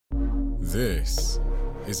This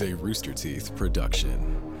is a Rooster Teeth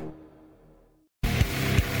production.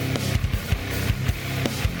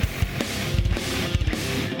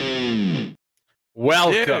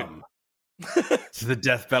 Welcome to the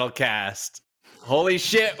Death Battle Cast. Holy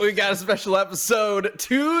shit, we got a special episode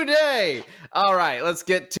today. All right, let's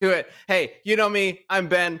get to it. Hey, you know me, I'm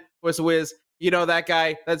Ben, voice of Wiz. You know that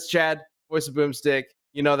guy, that's Chad, voice of Boomstick.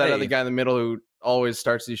 You know that other guy in the middle who always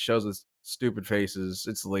starts these shows with stupid faces.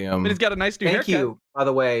 It's Liam. But he's got a nice new haircut. Thank you, by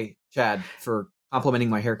the way, Chad, for complimenting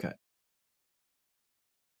my haircut.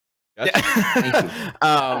 Gotcha.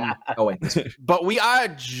 Thank you. But we are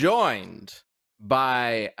joined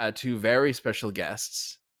by two very special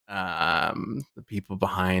guests. The people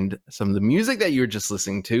behind some of the music that you were just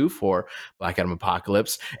listening to for Black Adam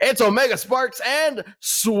Apocalypse. It's Omega Sparks and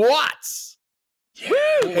SWATs.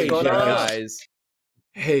 Hey guys.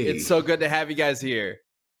 Hey, It's so good to have you guys here.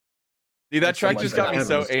 Dude, that Thanks so track much just for got me having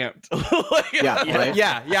so us. amped. Yeah, right?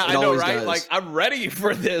 Yeah, It I know, always right? does. Like, I'm ready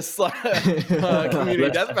for this community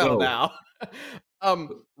Let's death battle go. now.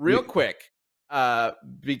 Real quick,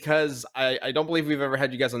 because I don't believe we've ever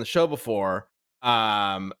had you guys on the show before.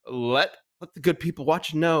 Let the good people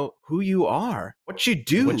watching know who you are, what you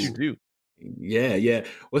do. What you do? yeah.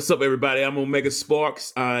 What's up, everybody? I'm Omega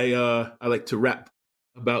Sparks. I like to rap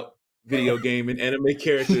about video game and anime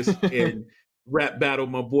characters and rap battle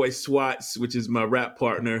my boy Swats, which is my rap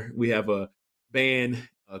partner. We have a band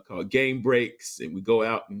called Game Breaks, and we go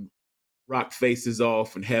out and rock faces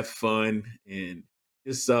off and have fun and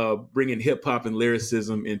just bringing hip hop and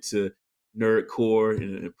lyricism into nerdcore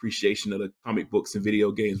and an appreciation of the comic books and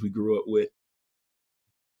video games we grew up with.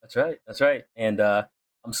 That's right. And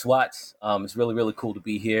I'm Swats. It's really, really cool to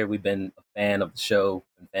be here. We've been a fan of the show,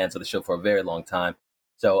 been fans of the show for a very long time.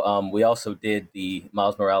 So we also did the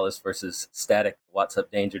Miles Morales versus Static What's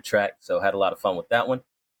Up Danger track. So had a lot of fun with that one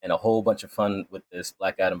and a whole bunch of fun with this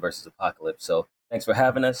Black Adam versus Apocalypse. So thanks for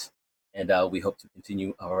having us. And we hope to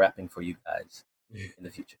continue our rapping for you guys in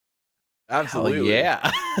the future. Absolutely.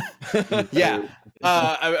 Yeah. Yeah.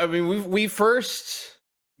 I mean, we first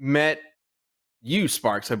met you,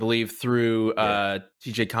 Sparks, I believe, through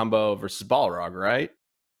TJ Combo versus Balrog, right?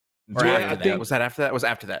 Or Yeah, after I that? think- Was that after that? It was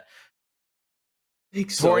after that. I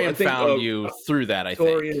think so. Torian I think, found you through that, I think.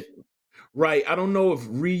 Torian- Right. I don't know if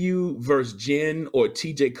Ryu versus Jin or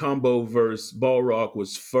TJ Combo versus Balrog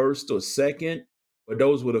was first or second, but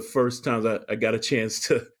those were the first times I got a chance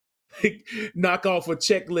to knock off a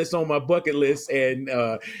checklist on my bucket list. And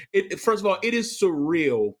first of all, it is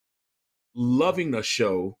surreal loving the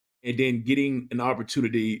show and then getting an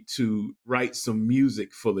opportunity to write some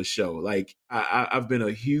music for the show. Like I've been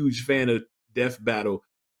a huge fan of Death Battle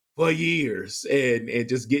for years, and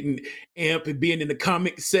just getting amped and being in the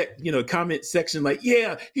comment section, like,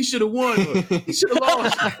 yeah, he should have won, or he should have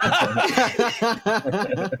lost.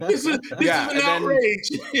 this is an outrage.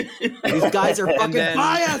 These guys are fucking then-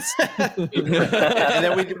 biased. And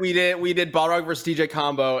then we did Balrog versus TJ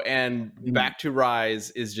Combo, and Back to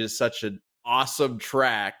Rise is just such an awesome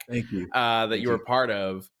track Thank you. that you were part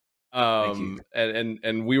of. Thank you.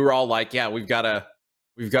 And we were all like, yeah, we've got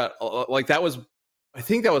like, that was, I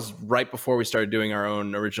think that was right before we started doing our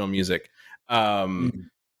own original music. Well,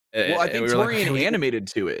 I think we were like, Torian okay, animated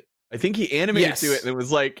to it. I think he animated to it and it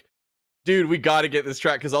was like, dude, we got to get this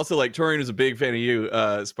track. Because also, like, Torian was a big fan of you,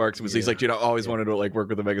 Sparks. He's like, dude, I always wanted to like work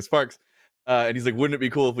with Omega Sparks. And he's like, wouldn't it be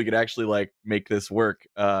cool if we could actually like make this work?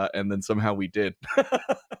 And then somehow we did.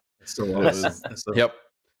 That's so awesome. That's so- Yep.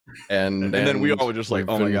 And And then we all were just like, we've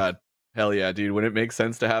oh my been- god, hell yeah, dude. When it makes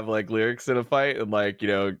sense to have like lyrics in a fight and like, you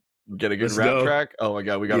know, get a good Let's rap go. track. Oh my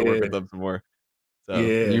god, we gotta work Yeah. with them some more. So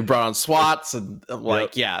Yeah. You brought on SWATs, and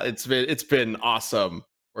like, yeah, it's been awesome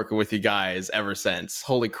working with you guys ever since.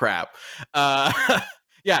 Holy crap.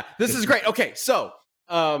 Yeah, this is great. Okay, so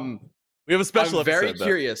we have a special I'm very episode, though.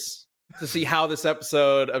 curious to see how this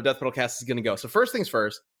episode of Death Battle Cast is going to go. So first things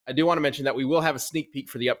first, I do want to mention that we will have a sneak peek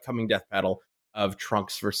for the upcoming Death Battle of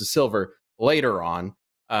Trunks versus Silver later on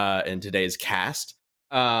in today's cast.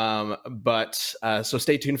 So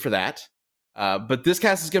stay tuned for that. But this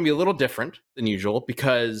cast is going to be a little different than usual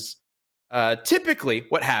because typically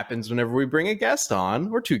what happens whenever we bring a guest on,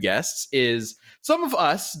 or two guests, is some of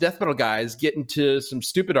us death metal guys get into some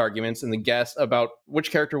stupid arguments and the guest about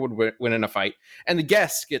which character would win in a fight, and the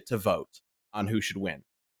guests get to vote on who should win.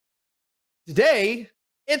 Today,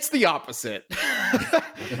 it's the opposite.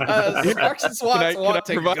 Sparks and SWATs Can I want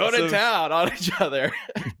to provide go to some- town on each other.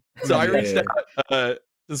 So I reached Yeah. out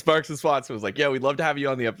to Sparks and Swats and was like, yeah, we'd love to have you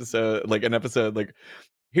on the episode, like an episode, like,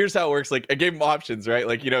 here's how it works. Like, I gave them options, right?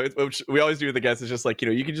 Like, you know, which we always do with the guests, is just like, you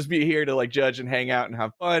know, you can just be here to like judge and hang out and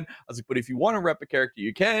have fun. I was like, but if you want to rep a character,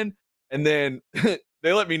 you can. And then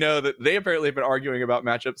they let me know that they apparently have been arguing about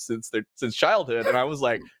matchups since childhood. And I was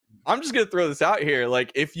like, I'm just gonna throw this out here.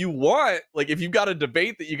 Like, if you want, like, if you've got a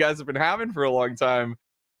debate that you guys have been having for a long time,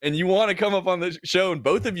 and you want to come up on the show, and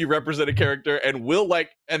both of you represent a character, and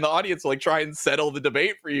and the audience will like try and settle the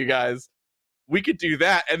debate for you guys, we could do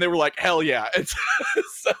that. And they were like, hell yeah!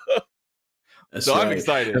 So I'm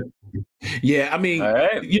excited. Yeah, I mean,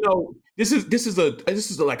 right. This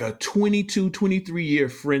is like a 23 year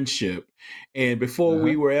friendship, and before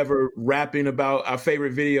we were ever rapping about our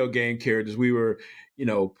favorite video game characters, we were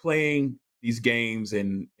playing these games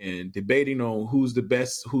and debating on who's the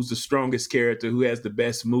best, who's the strongest character, who has the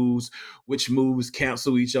best moves, which moves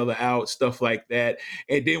cancel each other out, stuff like that.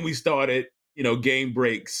 And then we started game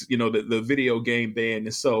breaks, the video game band.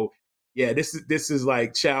 And so yeah, this is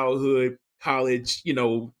like childhood, college,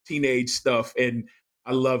 teenage stuff, and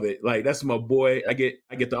I love it. Like, that's my boy. I get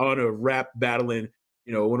the honor of rap battling,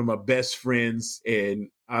 one of my best friends, and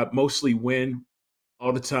I mostly win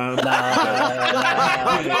all the time.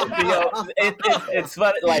 It's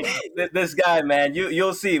funny. Like, this guy, man,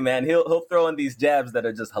 you'll see, man. He'll throw in these jabs that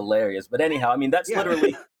are just hilarious. But anyhow, I mean, that's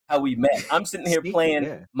literally how we met. I'm sitting here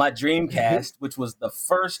playing my Dreamcast, which was the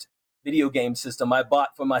first video game system I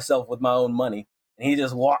bought for myself with my own money. And he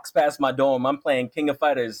just walks past my dorm. I'm playing King of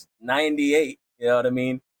Fighters 98. You know what I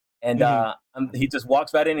mean? And he just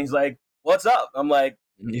walks right in. And he's like, "What's up?" I'm like,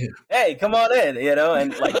 "Hey, come on in."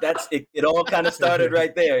 And like that's it. It all kind of started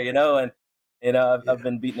right there. And I've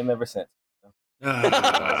been beating him ever since.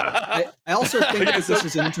 I also think that this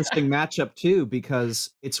is an interesting matchup too, because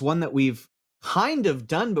it's one that we've kind of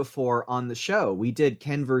done before on the show. We did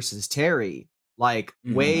Ken versus Terry like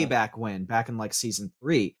way back in like season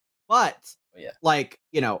 3, but like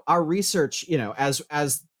our research, as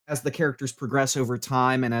the characters progress over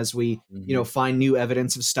time, and as we find new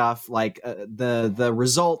evidence of stuff, like the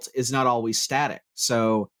result is not always static.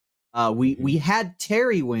 So we had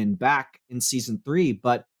Terry win back in season 3,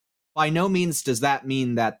 but by no means does that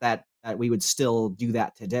mean that we would still do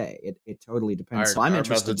that today. It totally depends. So I'm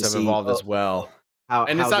interested to see evolved as well.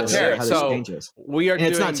 And it's not Terry. So we are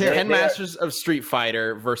doing 10 Masters of Street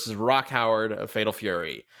Fighter versus Rock Howard of Fatal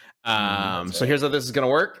Fury. So here's how this is going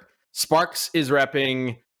to work. Sparks is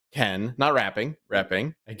repping Ken, not rapping. Let's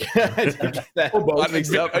get that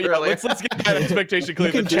expectation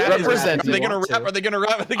clear. The chat represent. Are they going to rap? Are they going to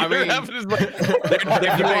rap? If you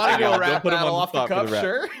want to go rap battle off the cuff,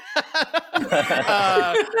 sure.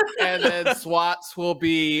 And then Swats will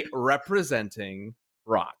be representing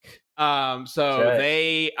Rock. So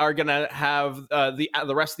they are gonna have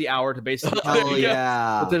the rest of the hour to basically.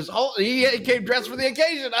 But there's he came dressed for the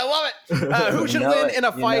occasion. I love it. Who should win in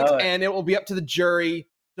a fight, and it will be up to the jury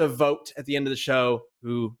to vote at the end of the show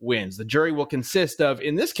who wins. The jury will consist of,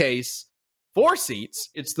 in this case, 4 seats.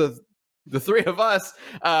 It's the 3 of us,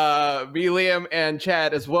 me, Liam, and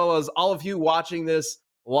Chad, as well as all of you watching this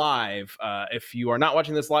live. If you are not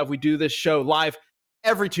watching this live, we do this show live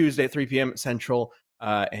every Tuesday at 3 p.m. Central.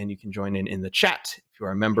 And you can join in the chat if you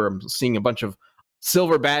are a member. I'm seeing a bunch of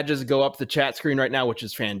silver badges go up the chat screen right now, which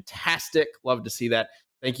is fantastic. Love to see that.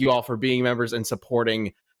 Thank you all for being members and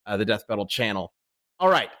supporting the Death Battle channel. All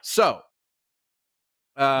right, so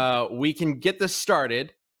we can get this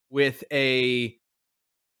started with if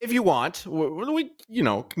you want, we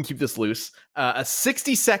can keep this loose. A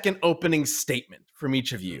 60-second opening statement from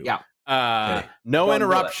each of you. No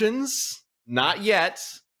interruptions, not yet.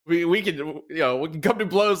 We can come to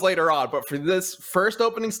blows later on, but for this first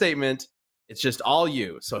opening statement, it's just all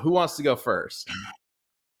you. So who wants to go first?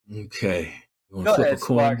 Okay. Go ahead,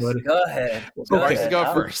 Sparks. Go ahead. Sparks,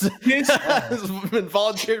 go first. This has been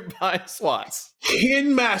volunteered by Swats.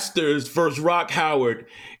 Ken Masters versus Rock Howard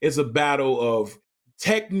is a battle of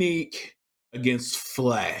technique against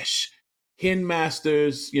flash. Ken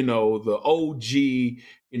Masters, the OG,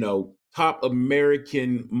 top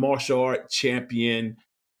American martial art champion,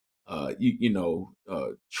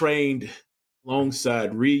 trained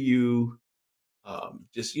alongside Ryu,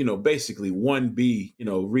 basically 1B,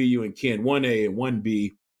 Ryu and Ken, 1A and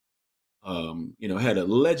 1B, had a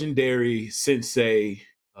legendary sensei,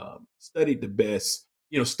 studied the best,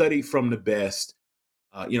 studied from the best.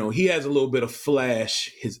 He has a little bit of flash,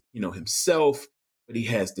 himself, but he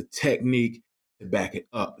has the technique to back it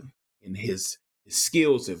up. And his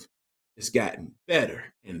skills have just gotten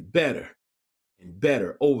better and better and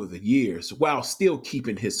better over the years while still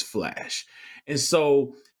keeping his flash. And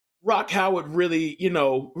so Rock Howard really,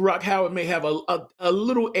 Rock Howard may have a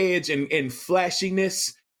little edge in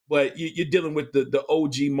flashiness, but you're dealing with the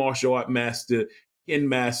OG martial art master, Ken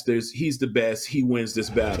Masters. He's the best. He wins this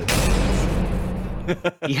battle.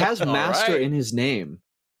 He has master in his name.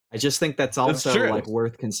 I just think that's also true. like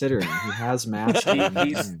worth considering. He has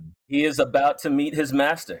mastered. He is about to meet his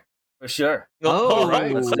master for sure. Oh, all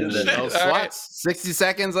right. let's do Oh, this. shit. No All slots. right. 60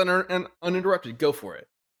 seconds uninterrupted. Go for it.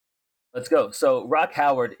 Let's go. So Rock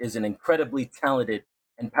Howard is an incredibly talented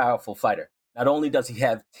and powerful fighter. Not only does he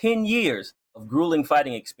have 10 years of grueling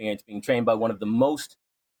fighting experience being trained by one of the most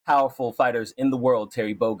powerful fighters in the world,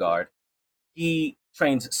 Terry Bogard, he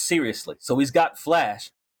trains seriously. So he's got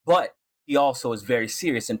flash, but he also is very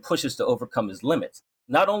serious and pushes to overcome his limits.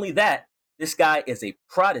 Not only that, this guy is a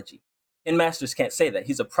prodigy. Ken Masters can't say that.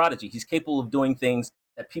 He's a prodigy. He's capable of doing things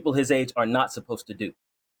that people his age are not supposed to do.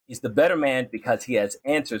 He's the better man because he has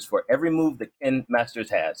answers for every move that Ken Masters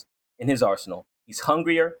has in his arsenal. He's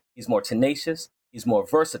hungrier, he's more tenacious, he's more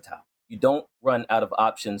versatile. You don't run out of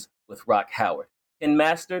options with Rock Howard. Ken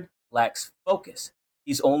Masters lacks focus.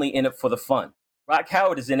 He's only in it for the fun. Rock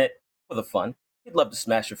Howard is in it for the fun. He'd love to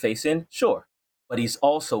smash your face in, sure. But he's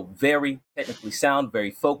also very technically sound,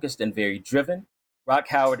 very focused, and very driven. Rock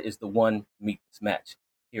Howard is the one to meet this match,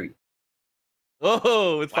 period.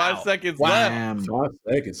 Oh, with 5 seconds left. Damn. 5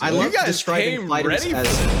 seconds. I You love guys describing came fighters ready as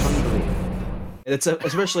for this. hungry. It's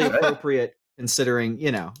especially appropriate considering,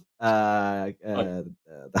 the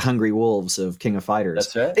hungry wolves of King of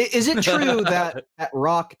Fighters. That's right. Is it true that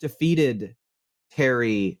Rock defeated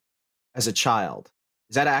Terry as a child?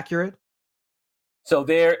 Is that accurate? So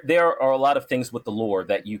there are a lot of things with the lore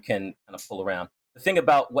that you can kind of pull around. The thing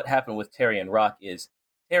about what happened with Terry and Rock is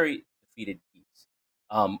Terry defeated Geese.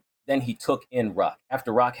 Then he took in Rock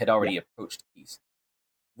after Rock had already approached Geese.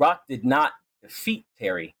 Rock did not defeat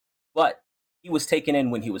Terry, but he was taken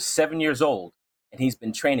in when he was 7 years old, and he's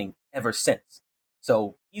been training ever since.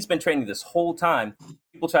 So he's been training this whole time.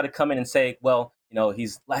 People try to come in and say, well,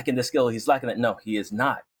 he's lacking the skill, he's lacking that. No, he is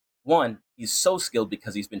not. One, he's so skilled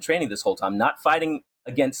because he's been training this whole time, not fighting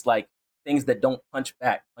against like things that don't punch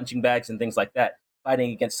back, punching bags and things like that,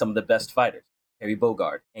 fighting against some of the best fighters, Terry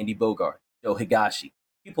Bogard, Andy Bogard, Joe Higashi,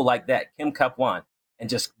 people like that, Kim Kapwan, and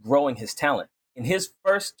just growing his talent. In his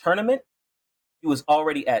first tournament, he was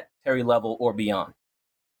already at Terry level or beyond.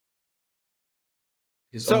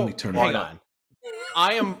 His So, only tournament. hang on.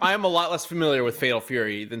 I am a lot less familiar with Fatal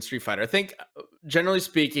Fury than Street Fighter. I think, generally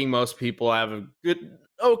speaking, most people have a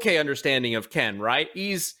okay understanding of Ken, right?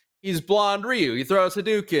 He's blonde Ryu. He throws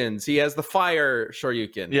Hadoukens. He has the fire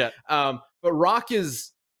Shoryuken. Yeah. But Rock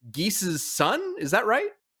is Geese's son. Is that right?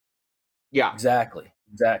 Yeah. Exactly.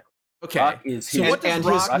 Okay. Rock is So his- what does and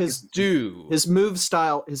Rock his do? His moves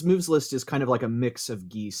list is kind of like a mix of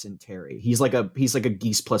Geese and Terry. He's like a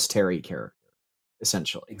Geese plus Terry character,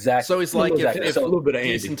 essentially. Exactly. So he's like Exactly. if a little bit of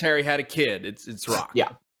Geese Andy. and Terry had a kid, it's Rock. Yeah.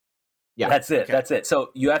 Yeah. That's it. Okay. That's it. So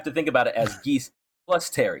you have to think about it as Geese plus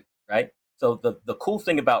Terry, right? So the cool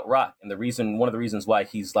thing about Rock, and one of the reasons why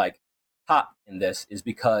he's like top in this, is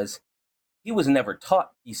because he was never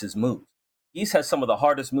taught Geese's moves. Geese has some of the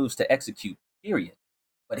hardest moves to execute, period.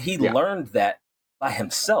 But he learned that by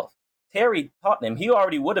himself. Terry taught him. He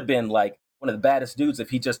already would have been like one of the baddest dudes if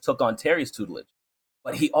he just took on Terry's tutelage.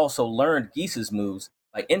 But he also learned Geese's moves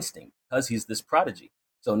by instinct because he's this prodigy.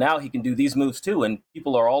 So now he can do these moves too, and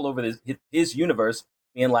people are all over his universe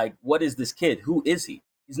being like, what is this kid? Who is he?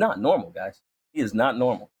 He's not normal, guys. He is not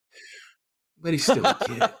normal. But he's still a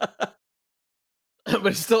kid. But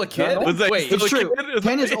he's still a kid. Was that Wait, still It's a true. kid?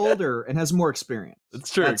 Ken is older and has more experience.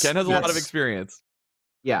 It's true. Ken has a lot of experience.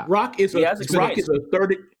 Yeah. Rock is He has a experience.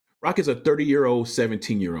 30-year-old,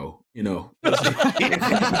 17-year-old.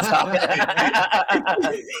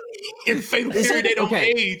 In Fatal Is Fury, it- they don't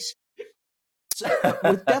okay. age.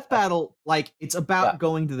 With Death Battle, like it's about Yeah.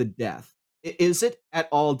 going to the death. Is it at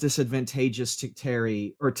all disadvantageous to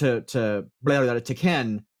Terry or to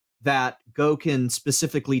Ken that Goken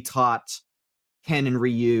specifically taught Ken and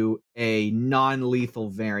Ryu a non-lethal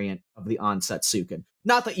variant of the Onsetsuken?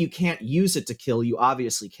 Not that you can't use it to kill, you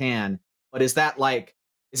obviously can, but is that like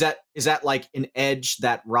an edge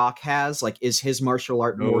that Rock has? Like, is his martial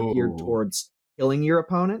art more geared No. towards killing your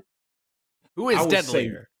opponent? who is I would say-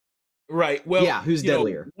 deadlier? Right. Well, Yeah, who's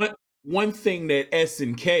deadlier? One thing that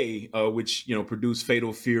SNK, which produced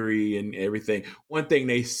Fatal Fury and everything, one thing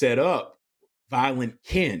they set up, Violent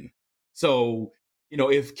Ken. So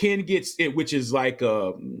if Ken gets it, which is like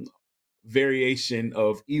a variation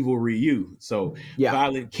of Evil Ryu. So Yeah.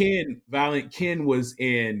 Violent Ken was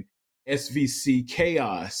in SVC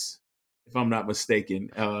Chaos, if I'm not mistaken,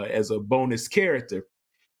 as a bonus character.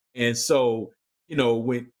 And so,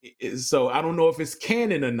 so I don't know if it's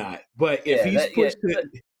canon or not, but if he's pushed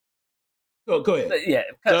go ahead. Yeah,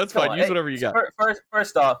 No, that's come fine. on. Use whatever you got.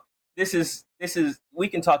 First off, this is we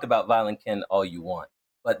can talk about Violent Ken all you want,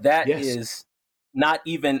 but that Yes. is not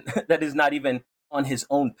even on his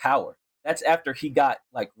own power. That's after he got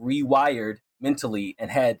like rewired mentally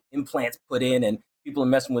and had implants put in and people are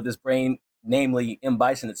messing with his brain, namely M.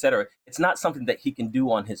 Bison, etc. It's not something that he can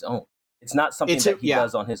do on his own. It's not something that he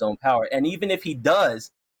does on his own power. And even if he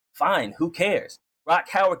does, fine, who cares? Rock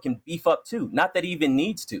Howard can beef up too. Not that he even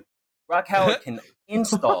needs to. Rock Howard can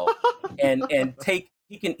install and take,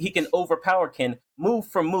 he can overpower Ken move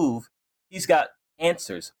for move. He's got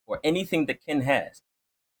answers for anything that Ken has.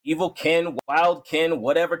 Evil Ken, wild Ken,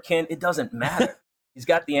 whatever Ken, it doesn't matter. He's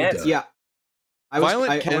got the answer. Yeah.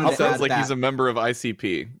 Violent Ken sounds like he's a member of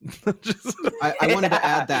ICP. I wanted to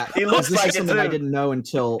add that. He looks this like is something I didn't know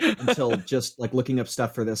until just like looking up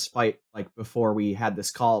stuff for this fight, like before we had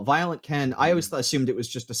this call. Violent Ken, I always assumed it was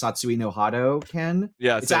just a Satsui no Hado Ken.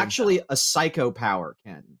 Yeah, it's actually a psycho power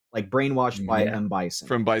Ken, like brainwashed by M. Bison.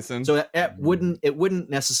 From Bison. So it wouldn't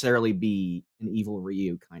necessarily be an evil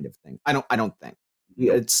Ryu kind of thing. I don't think.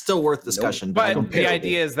 It's still worth discussion. But the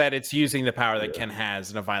idea is that it's using the power that Ken has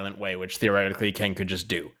in a violent way, which theoretically Ken could just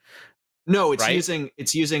do. No, it's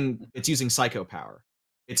using psycho power.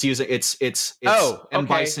 It's M.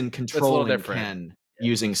 Bison controlling Ken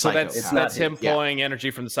using psycho power. That's him pulling energy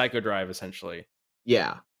from the psycho drive, essentially.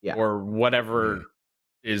 Yeah. Or whatever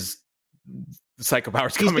is the psycho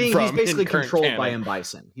power's coming from. He's basically controlled canon. by M.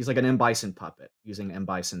 Bison. He's like an M. Bison puppet using M.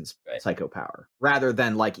 Bison's psycho power, rather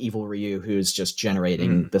than like evil Ryu, who's just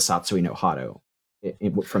generating the Satsui no Hado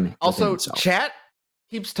from also himself. Chat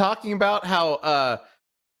keeps talking about how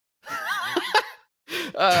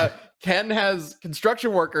Ken has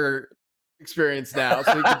construction worker experience now,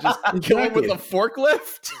 so he can just kill him with a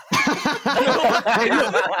forklift.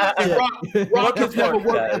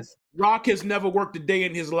 Rock has never worked a day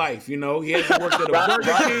in his life. You know, he hasn't worked at a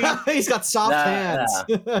Burger King. He's got soft hands.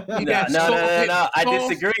 No. I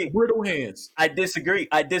disagree. Brittle hands. I disagree,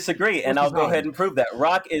 and I'll go ahead and prove that.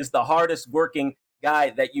 Rock is the hardest working guy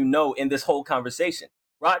that you know in this whole conversation.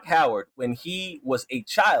 Rock Howard, when he was a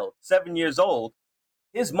child, 7 years old,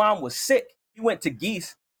 his mom was sick. He went to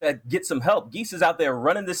Geese to get some help. Geese is out there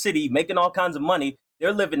running the city, making all kinds of money.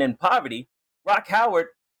 They're living in poverty. Rock Howard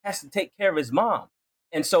has to take care of his mom.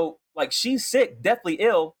 And so, like, she's sick, deathly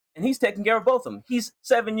ill, and he's taking care of both of them. He's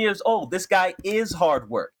 7 years old. This guy is hard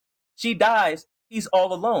work. She dies. He's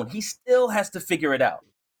all alone. He still has to figure it out.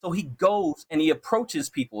 So he goes and he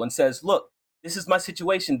approaches people and says, look, this is my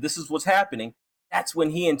situation. This is what's happening. That's when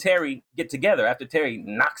he and Terry get together after Terry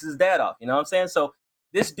knocks his dad off. You know what I'm saying? So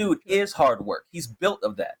this dude is hard work. He's built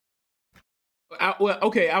of that.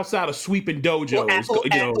 Outside of sweeping dojos,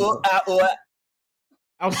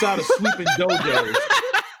 outside of sweeping dojos,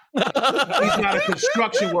 he's not a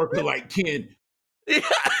construction worker like Ken.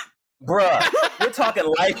 Bruh, we're talking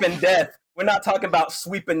life and death. We're not talking about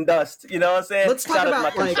sweeping dust. You know what I'm saying? Let's talk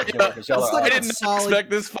about I didn't expect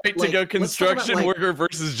this fight to go construction worker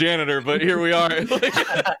versus janitor, but here we are.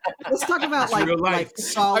 Let's talk about like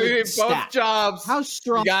solid both jobs. How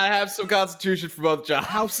strong? You gotta have some constitution for both jobs.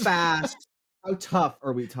 How fast? How tough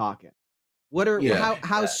are we talking? What are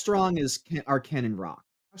how strong are Ken and Rock?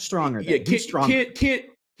 How strong are they?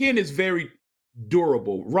 Ken is very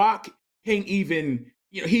durable. Rock can't even.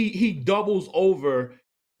 He doubles over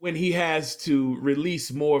when he has to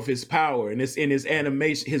release more of his power, and it's in his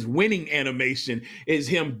animation. His winning animation is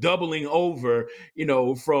him doubling over,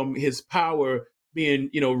 from his power being,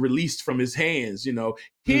 released from his hands.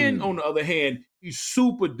 Ken, on the other hand, he's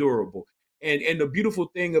super durable, and the beautiful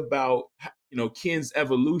thing about Ken's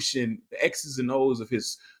evolution, the X's and O's of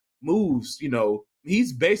his moves,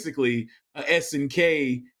 he's basically a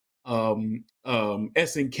SNK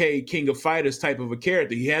King of Fighters type of a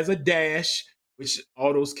character. He has a dash, which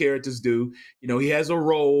all those characters do. He has a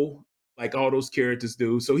roll like all those characters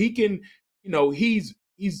do. So he can, he's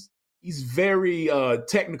very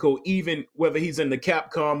technical, even whether he's in the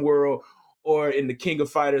Capcom world or in the King of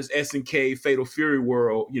Fighters SNK Fatal Fury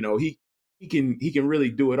world. He can really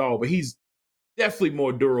do it all. But he's definitely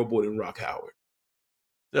more durable than Rock Howard.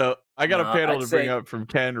 So I got a panel to bring up from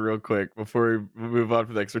Ken real quick before we move on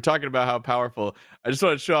from that. We're talking about how powerful. I just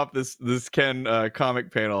want to show off this Ken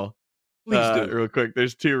comic panel. Please do. Real quick.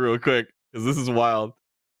 There's two real quick because this is wild.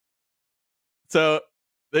 So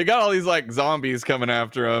they got all these like zombies coming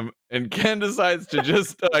after him, and Ken decides to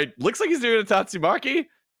just looks like he's doing a Tatsumaki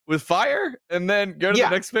with fire, and then go to the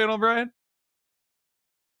next panel, Brian.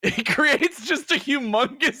 He creates just a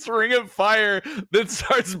humongous ring of fire that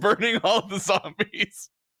starts burning all the zombies.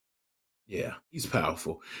 Yeah, he's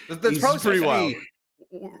powerful. That's probably pretty wild.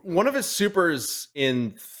 One of his supers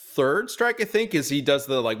in third strike, I think, is he does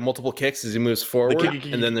the multiple kicks as he moves forward,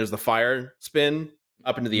 and then there's the fire spin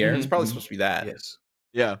up into the air. It's probably supposed to be that. Yes.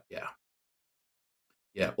 Yeah.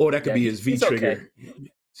 Yeah, or that could be his V trigger.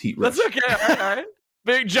 Okay. Heat rush. That's okay. All right.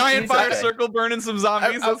 Big giant fire okay. circle burning some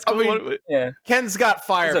zombies. That's I cool. mean, Yeah. Ken's got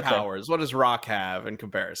fire It's okay. powers. What does Rock have in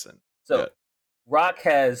comparison? So Yeah. Rock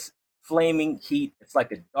has flaming heat. It's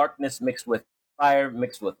like a darkness mixed with fire,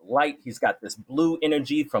 mixed with light. He's got this blue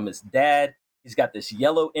energy from his dad. He's got this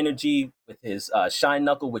yellow energy with his Shine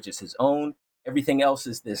Knuckle, which is his own. Everything else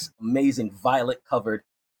is this amazing violet-covered,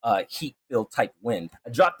 heat-filled type wind. I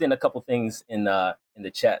dropped in a couple things in the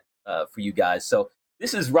chat for you guys. So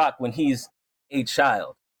this is Rock when he's a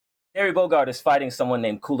child. Terry Bogard is fighting someone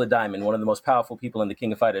named Kula Diamond, one of the most powerful people in the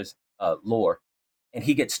King of Fighters lore, and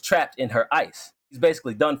he gets trapped in her ice. He's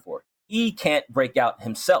basically done for. He can't break out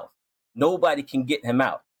himself. Nobody can get him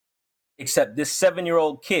out except this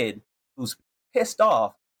 7-year-old kid who's pissed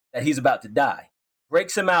off that he's about to die.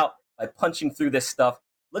 Breaks him out by punching through this stuff.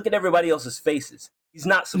 Look at everybody else's faces. He's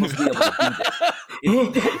not supposed to be able to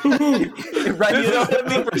do this. Right? You know what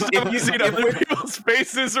I mean? First time I've seen other people's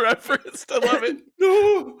faces referenced. I love it.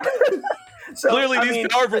 No. So, Clearly, I these mean,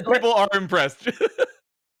 powerful people are impressed.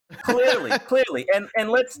 clearly, and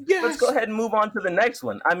let's go ahead and move on to the next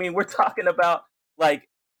one. I mean, we're talking about like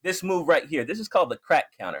this move right here. This is called the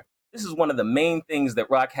crack counter. This is one of the main things that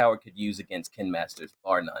Rock Howard could use against Ken Masters,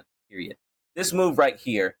 bar none. Period. This move right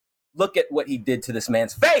here. Look at what he did to this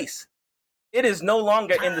man's face. It is no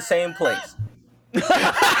longer in the same place. And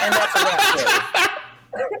that's a wrap.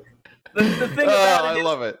 The thing about I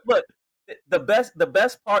love it. Look, the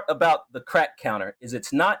best part about the crack counter is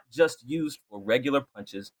it's not just used for regular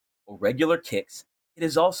punches or regular kicks. It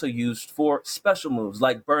is also used for special moves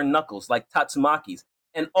like burn knuckles, like Tatsumakis,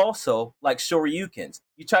 and also like Shoryukens.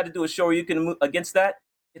 You try to do a Shoryuken against that,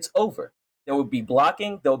 it's over. There will be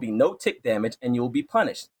blocking, there will be no tick damage, and you will be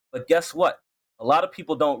punished. But guess what? A lot of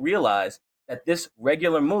people don't realize that this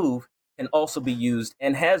regular move can also be used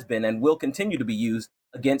and has been and will continue to be used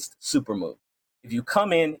against super move. If you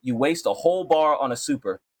come in, you waste a whole bar on a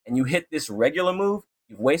super, and you hit this regular move,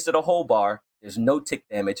 you've wasted a whole bar, there's no tick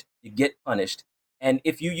damage, you get punished. And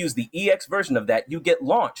if you use the EX version of that, you get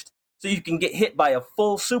launched. So you can get hit by a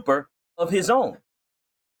full super of his own.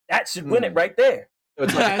 That should win it right there. So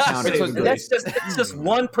it's like a counter. And that's just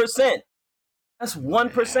 1%. That's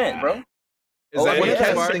 1%, bro. Is that what it, if Ken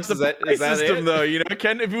I Marks? think Is that system, it? though, you know,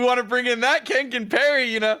 Ken. If you want to bring in that, Ken can parry,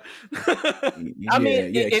 you know. I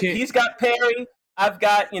mean, if he's got parry, I've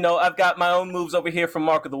got my own moves over here from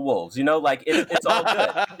Mark of the Wolves. You know, like it's all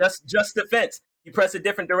good. just defense. You press a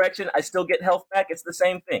different direction, I still get health back. It's the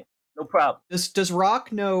same thing. No problem. Does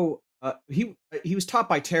Rock know? He was taught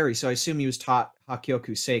by Terry, so I assume he was taught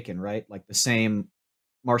Hakyoku Seiken, right? Like the same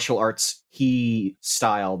martial arts ki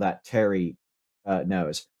style that Terry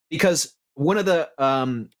knows. Because one of the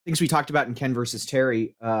things we talked about in Ken versus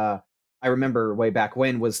Terry, I remember way back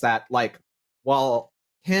when, was that like while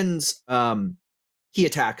Ken's ki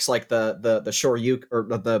attacks, like the Shoryuken or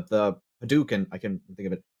the Hadouken, I can think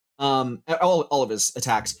of it. All of his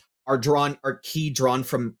attacks are ki drawn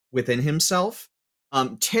from within himself.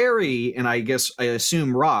 Terry, and I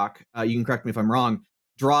assume Rock, you can correct me if I'm wrong,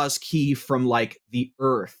 draws ki from like the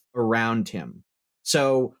earth around him.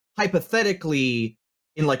 So hypothetically,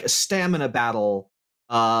 in like a stamina battle,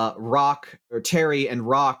 Rock or Terry and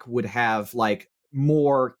Rock would have like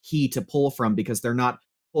more ki to pull from because they're not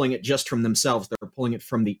pulling it just from themselves. They're pulling it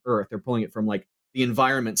from the earth. They're pulling it from like the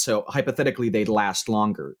environment. So hypothetically, they'd last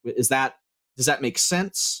longer. Does that make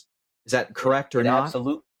sense? Is that correct or not?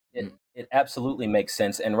 It absolutely makes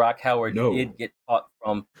sense. And Rock Howard did get taught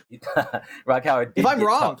from Rock Howard. If I'm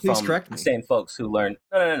wrong, please correct me. The same folks who learned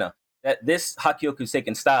no. That this Hakyoku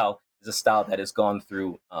Seiken style is a style that has gone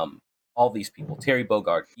through all these people: Terry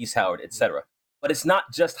Bogard, East Howard, etc. But it's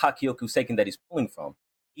not just Hakyoku Seiken that he's pulling from.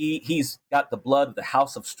 He's got the blood of the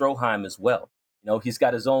House of Stroheim as well. You know, he's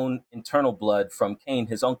got his own internal blood from Kane,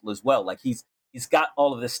 his uncle, as well. Like he's got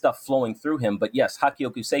all of this stuff flowing through him. But yes,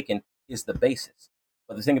 Hakyoku Seiken is the basis.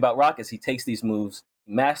 But the thing about Rock is he takes these moves,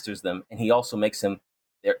 he masters them, and he also makes them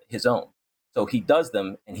his own. So he does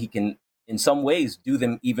them, and he can, in some ways, do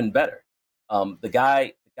them even better. The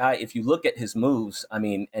guy, if you look at his moves, I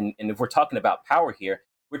mean, and if we're talking about power here,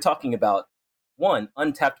 we're talking about, one,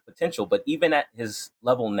 untapped potential, but even at his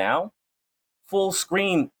level now, full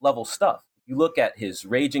screen level stuff. If you look at his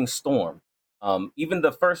Raging Storm, even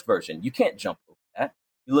the first version, you can't jump over that.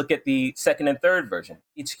 You look at the second and third version,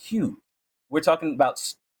 it's huge. We're talking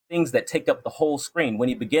about things that take up the whole screen. When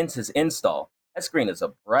he begins his install, that screen is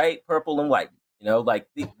a bright purple and white. You know, like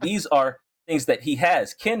these are things that he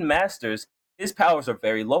has. Ken Masters, his powers are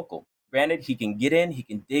very local. Granted, he can get in, he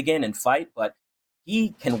can dig in and fight, but he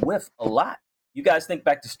can whiff a lot. You guys think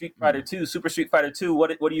back to Street Fighter 2, Super Street Fighter 2.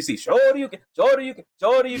 What do you see? Shoryuken,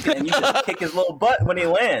 and you just kick his little butt when he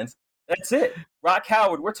lands. That's it. Rock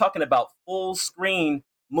Howard, we're talking about full screen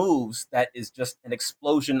moves that is just an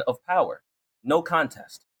explosion of power. No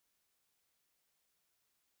contest.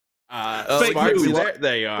 Sparks,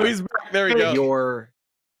 there you are. He's back. There we go. Your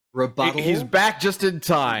rebuttal. He's back just in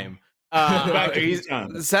time.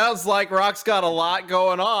 Sounds like Rock's got a lot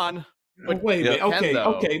going on. But wait a minute.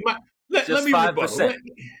 Okay. Let me rebuttal.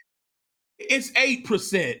 It's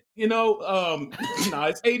 8%. No,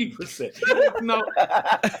 it's 80%. No,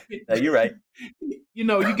 you're right.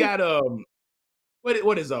 You got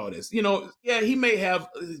what is all this? He may have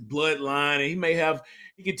his bloodline, and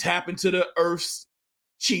he can tap into the Earth's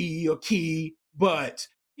chi or ki, but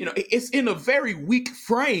it's in a very weak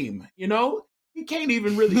frame. He can't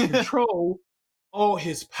even really control all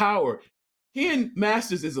his power. Ken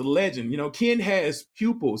Masters is a legend. Ken has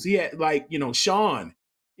pupils. He had Sean.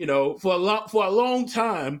 For a long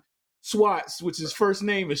time, Swats, which his first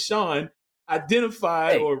name is Sean,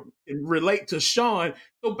 identified or relate to Sean.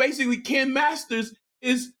 So basically, Ken Masters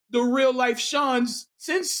is the real life Sean's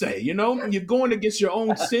sensei. You're going against your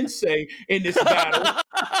own sensei in this battle.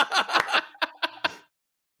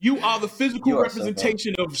 You are the physical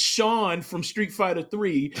representation of Sean from Street Fighter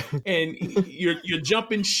 3, and you're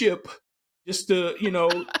jumping ship just to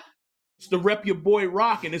rep your boy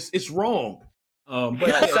Rock, and it's wrong. Sounds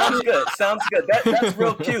good. Sounds good. That's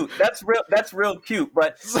real cute. That's real cute.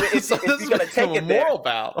 But if you're gonna take it there,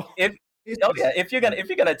 if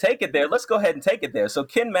you're gonna take it there, let's go ahead and take it there. So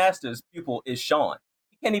Ken Masters' pupil is Sean.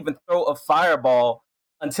 He can't even throw a fireball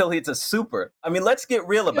until he's a super. I mean, let's get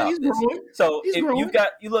real about this. Growing. So if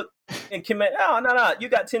you look in Ken, no, you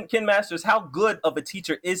got Ken Masters. How good of a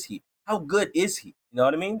teacher is he? How good is he? You know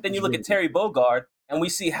what I mean? Then you look at Terry Bogard, and we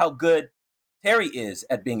see how good Terry is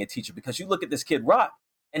at being a teacher, because you look at this kid Rock,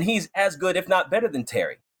 and he's as good, if not better than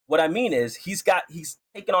Terry. What I mean is he's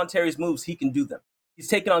taken on Terry's moves, he can do them. He's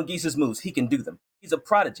taken on Geese's moves, he can do them. He's a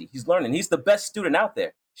prodigy. He's learning. He's the best student out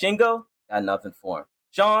there. Shingo, got nothing for him.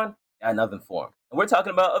 Sean, got nothing for him. And we're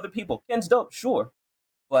talking about other people. Ken's dope, sure.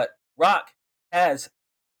 But Rock has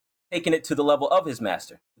taken it to the level of his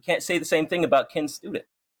master. We can't say the same thing about Ken's student.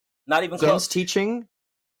 Not even close.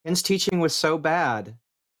 Ken's teaching was so bad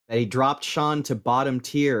that he dropped Sean to bottom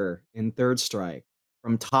tier in Third Strike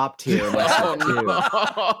from top tier. What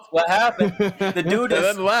happened? The dude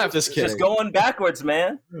is left. Just going backwards,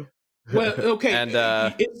 man. Well, okay,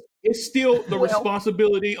 and it's still the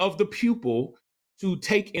responsibility of the pupil to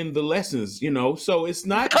take in the lessons. So it's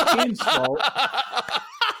not Ken's fault.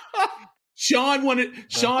 Sean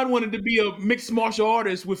wanted to be a mixed martial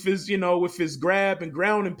artist with his grab and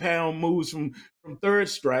ground and pound moves from Third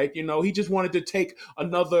Strike. He just wanted to take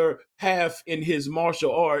another path in his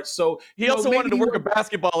martial arts. So he also wanted to work a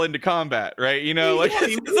basketball into combat, right? He was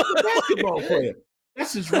a basketball player.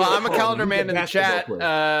 That's his real I'm a calendar man in the chat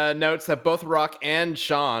notes that both Rock and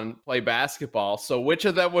Sean play basketball. So which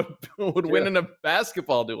of them would win in a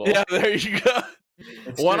basketball duel? Yeah, there you go.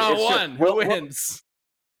 One on one. Who wins?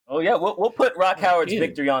 Oh yeah, we'll put Rock Howard's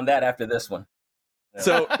victory on that after this one. Yeah.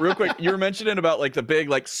 So real quick, you were mentioning about the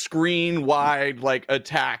big screen wide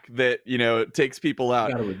attack that takes people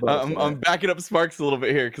out. I'm backing up Sparks a little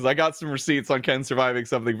bit here because I got some receipts on Ken surviving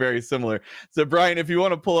something very similar. So Brian, if you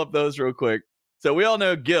want to pull up those real quick. So we all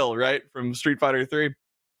know Gil, right, from Street Fighter 3.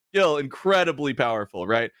 Gil, incredibly powerful,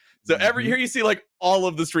 right? So here you see all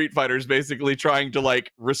of the Street Fighters basically trying to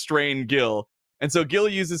restrain Gil. And so Gil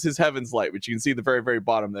uses his Heaven's Light, which you can see at the very, very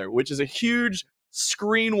bottom there, which is a huge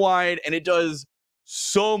screen wide, and it does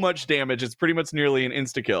so much damage. It's pretty much nearly an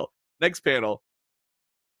insta-kill. Next panel.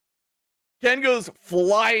 Ken goes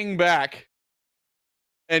flying back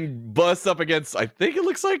and busts up against, I think it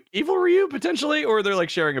looks like Evil Ryu, potentially, or they're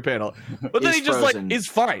sharing a panel. But then he just is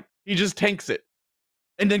fine. He just tanks it.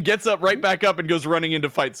 And then gets up right back up and goes running in to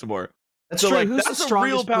fight some more. That's true. Who's the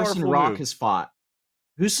strongest person Rock has fought?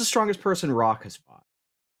 Who's the strongest person Rock has fought?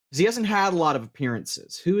 Because he hasn't had a lot of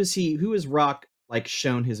appearances. Who is Rock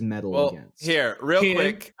shown his medal against? Here, real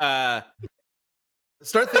quick.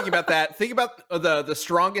 Start thinking about that. Think about the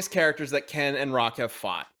strongest characters that Ken and Rock have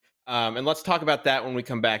fought. And let's talk about that when we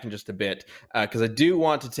come back in just a bit. Because I do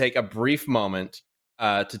want to take a brief moment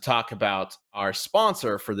to talk about our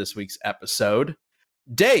sponsor for this week's episode,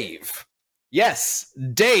 Dave. Yes,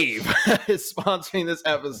 Dave is sponsoring this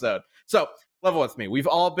episode. So, level with me. We've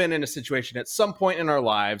all been in a situation at some point in our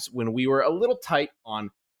lives when we were a little tight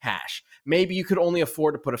on cash. Maybe you could only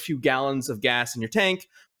afford to put a few gallons of gas in your tank,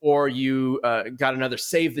 or you got another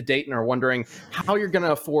save the date and are wondering how you're going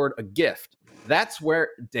to afford a gift. That's where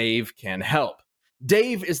Dave can help.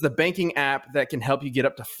 Dave is the banking app that can help you get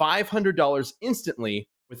up to $500 instantly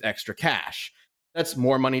with extra cash. That's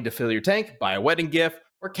more money to fill your tank, buy a wedding gift,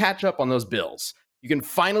 or catch up on those bills. You can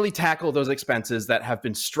finally tackle those expenses that have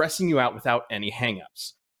been stressing you out without any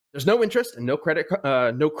hangups. There's no interest and no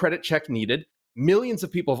credit check needed. Millions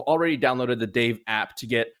of people have already downloaded the Dave app to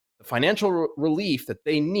get the financial relief that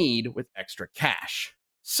they need with extra cash.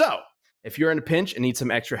 So, if you're in a pinch and need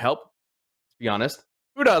some extra help, to be honest,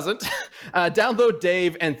 who doesn't? Download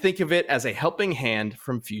Dave and think of it as a helping hand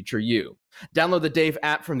from future you. Download the Dave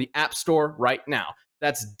app from the App Store right now.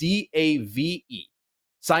 That's DAVE.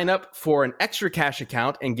 Sign up for an extra cash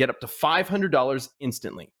account and get up to $500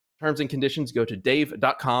 instantly. Terms and conditions go to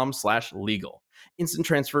dave.com/legal. Instant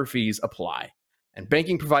transfer fees apply. And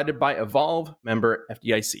banking provided by Evolve, member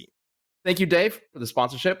FDIC. Thank you, Dave, for the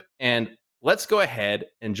sponsorship. And let's go ahead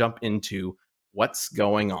and jump into what's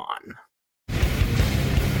going on.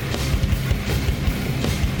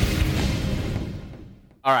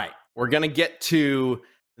 All right, we're going to get to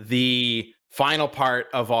the final part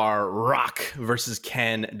of our Rock versus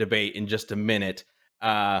Ken debate in just a minute.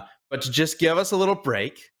 But to just give us a little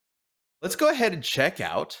break, let's go ahead and check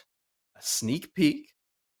out a sneak peek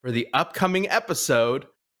for the upcoming episode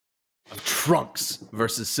of Trunks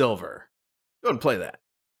versus Silver. Go ahead and play that.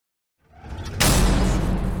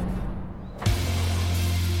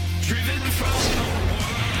 Driven from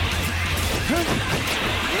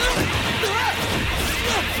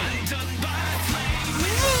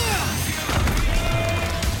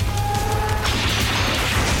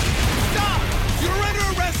Stop! You're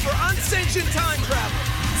under arrest for unsanctioned time travel!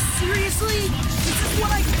 Seriously? This is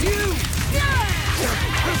what I do!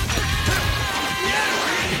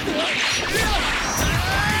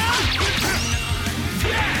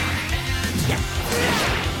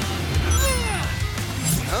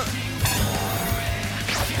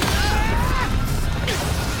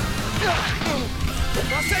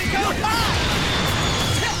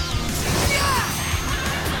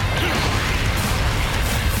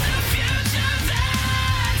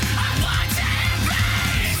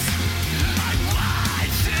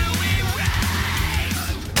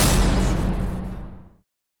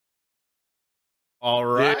 All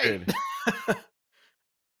right.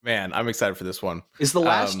 Man, I'm excited for this one. Is the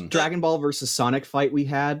last Dragon Ball versus Sonic fight we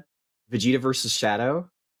had Vegeta versus Shadow?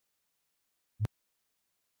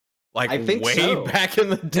 Like, I think way so. back in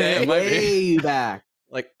the day. Way back.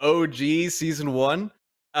 Like OG season 1.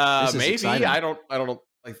 Maybe. Exciting. I don't know.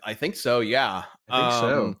 I think so, yeah. I think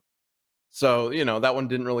so. So, you know, that one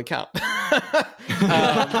didn't really count. But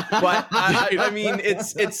I mean,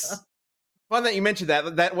 it's fun that you mentioned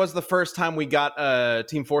that. That was the first time we got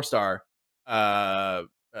Team 4-Star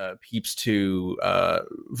peeps to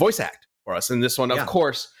voice act for us. And this one, of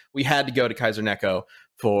course, we had to go to Kaiser Neko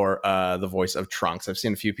for the voice of Trunks. I've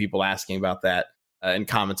seen a few people asking about that in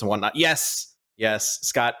comments and whatnot. Yes,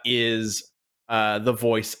 Scott is the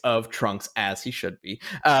voice of Trunks, as he should be,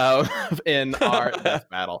 in our death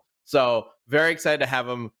battle. So very excited to have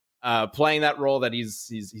him playing that role that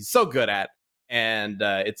he's so good at. And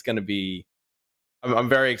it's going to be, I'm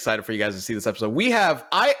very excited for you guys to see this episode. We have,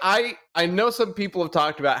 I know some people have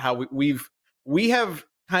talked about how we have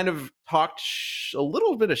kind of talked a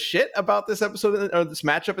little bit of shit about this episode or this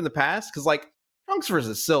matchup in the past, because like Trunks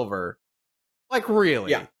versus Silver, like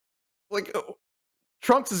really, like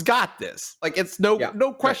Trunks has got this. Like it's no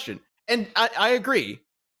question, and I agree,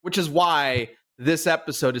 which is why this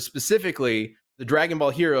episode is specifically the Dragon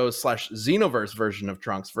Ball Heroes / Xenoverse version of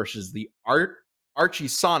Trunks versus the Archie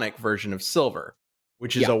Sonic version of Silver,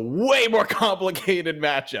 which is a way more complicated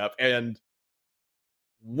matchup and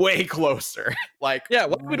way closer. Like, why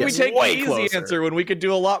would we take the easy answer when we could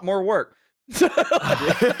do a lot more work?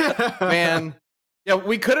 Man,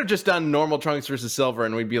 we could have just done normal Trunks versus Silver,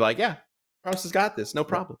 and we'd be like, Trunks has got this, no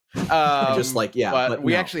problem. Just like but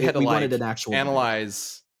we actually had to wanted an actual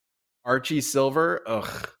analyze Archie Silver.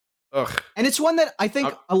 Ugh. And it's one that I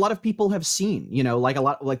think a lot of people have seen, you know,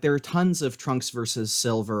 like there are tons of Trunks versus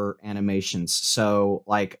Silver animations. So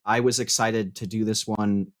like I was excited to do this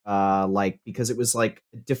one, because it was like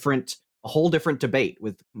a whole different debate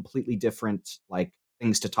with completely different like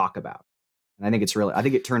things to talk about. And I think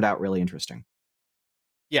it turned out really interesting.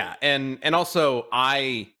 Yeah. And also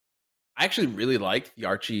I actually really like the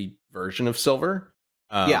Archie version of Silver.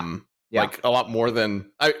 Like a lot more than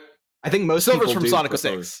I think most Silver's people from Sonic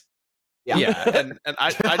 06. Yeah, and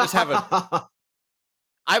I just have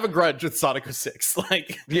I have a grudge with Sonic 06.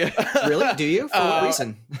 Like, really? Do you? For what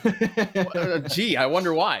reason? Gee, I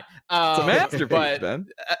wonder why. It's a masterpiece, but Ben.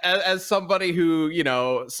 As somebody who, you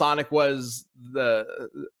know, Sonic was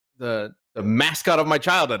the mascot of my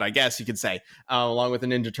childhood, I guess you could say, along with the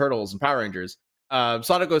Ninja Turtles and Power Rangers.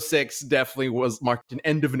 Sonic 06 definitely marked an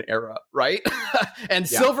end of an era, right? And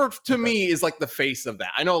Silver to me is like the face of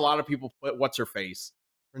that. I know a lot of people put what's her face,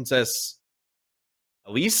 Princess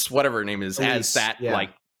Elise, whatever her name is, has that like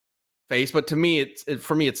face, but to me,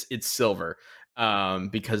 it's Silver,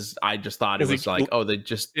 because I just thought it was like, oh, they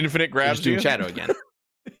just infinite grab doing Shadow again.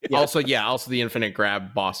 Also the infinite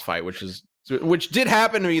grab boss fight, which did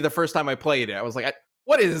happen to me the first time I played it. I was like,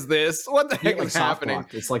 what is this? What the heck is happening?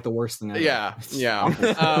 Block. It's like the worst thing ever. Yeah.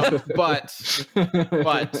 But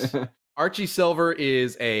Archie Silver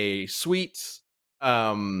is a sweet,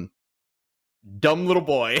 dumb little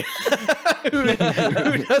boy who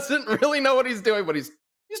doesn't really know what he's doing, but he's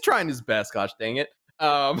trying his best. Gosh dang it!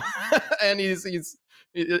 And it's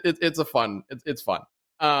fun.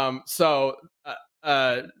 So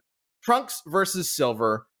Trunks versus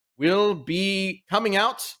Silver will be coming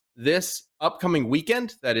out this upcoming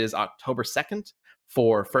weekend. That is October 2nd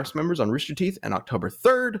for first members on Rooster Teeth, and October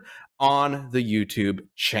 3rd on the YouTube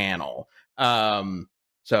channel.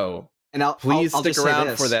 So please stick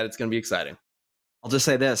around for that. It's going to be exciting. I'll just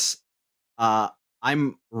say this.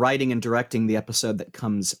 I'm writing and directing the episode that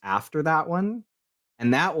comes after that one.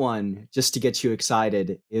 And that one, just to get you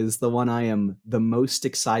excited, is the one I am the most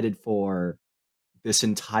excited for this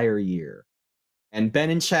entire year. And Ben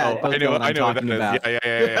and Chad both know what I'm talking about.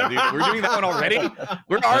 Yeah. Dude, we're doing that one already?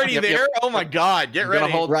 We're already there? Yep. Oh my God, get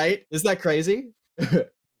ready. Right? Isn't that crazy?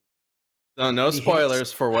 No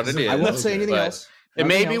spoilers for what it is. I won't say anything else. It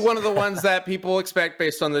may be one of the ones that people expect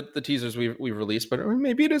based on the teasers we've released, but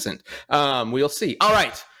maybe it isn't. We'll see. All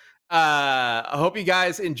right. I hope you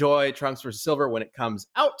guys enjoy Trunks vs. Silver when it comes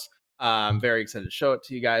out. I'm very excited to show it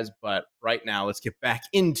to you guys, but right now let's get back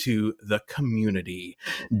into the community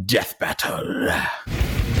death battle.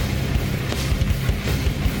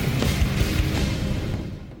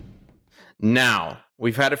 Now,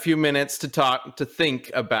 we've had a few minutes to think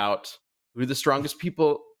about who the strongest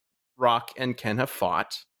people Rock and Ken have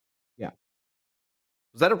fought. Yeah.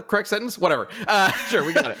 Was that a correct sentence? Whatever. Sure,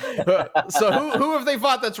 we got it. So who have they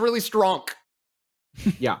fought that's really strong?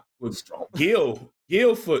 Yeah. With strong.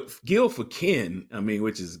 Gil for Ken, I mean,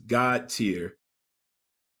 which is God tier.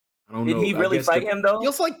 I don't know. Did he really fight him though?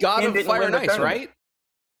 Gil's like God of Fire and Ice, right?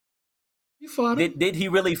 You fought him. Did he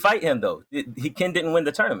really fight him though? Ken didn't win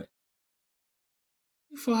the tournament.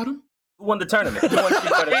 You fought him. Who won the tournament? Who won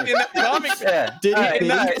in that comic, yeah. Did he? In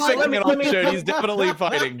that segment he's definitely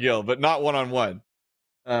fighting Gil, but not one-on-one.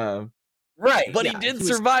 Right. But he did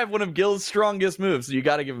survive one of Gil's strongest moves, so you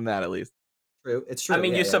got to give him that at least. True. It's true. I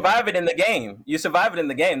mean, you survive it in the game. You survive it in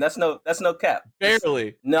the game. That's no cap. Barely.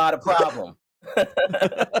 It's not a problem.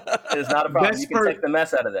 It's not a problem. You can take the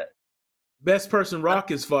mess out of that. Best person Rock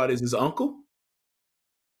has fought is his uncle.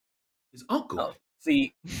 His uncle. Oh,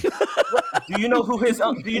 see, do you know who his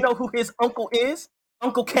uncle is?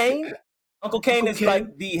 Uncle Kane. Uncle Kane is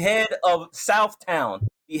like the head of Southtown,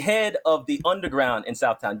 the head of the underground in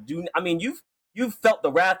Southtown. You've felt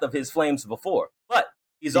the wrath of his flames before, but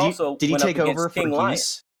he's did he take over for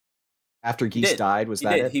Geese after Geese died? Was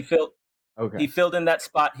that it? He filled in that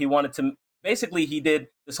spot. He wanted to. Basically, he did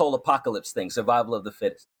this whole apocalypse thing, survival of the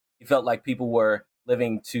fittest. He felt like people were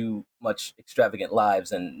living too much extravagant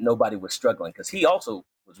lives and nobody was struggling because he also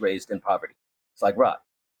was raised in poverty. It's like Rock.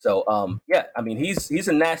 So, he's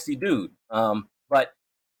a nasty dude. But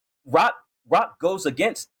Rock goes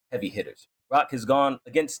against heavy hitters. Rock has gone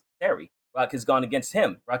against Terry. Rock has gone against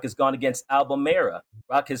him. Rock has gone against Albamera.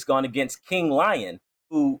 Rock has gone against King Lion,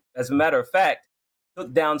 who, as a matter of fact,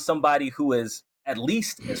 took down somebody who is at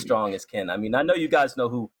least as strong as Ken. I mean, I know you guys know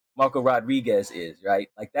who Marco Rodriguez is, right?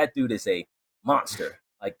 Like, that dude is a monster.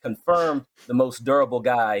 Like, confirmed the most durable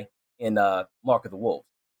guy in Mark of the Wolves.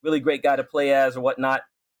 Really great guy to play as or whatnot.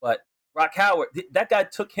 But Rock Howard, that guy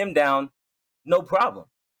took him down, no problem.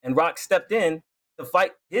 And Rock stepped in to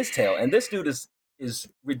fight his tail. And this dude is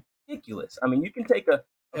ridiculous. I mean, you can take a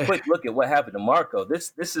quick look at what happened to Marco.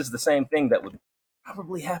 This is the same thing that would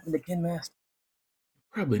probably happen to Ken Master.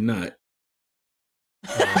 Probably not.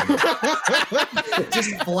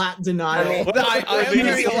 Just flat denial. I am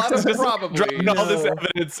hearing a lot of probably. Dropping all this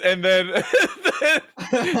evidence, and then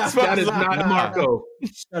that is not Marco.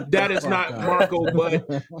 That is not Marco, but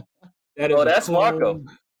that is. That's Marco.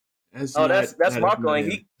 That's Marco,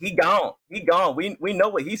 and he gone. He gone. We know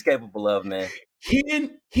what he's capable of, man.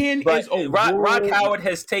 Ken is a Rock Howard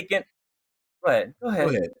has taken. Go ahead.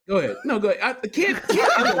 No, go ahead. Ken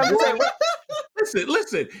is a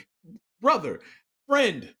listen, brother,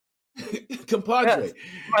 friend, compadre. Yes,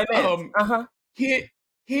 my man.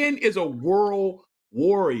 Ken is a world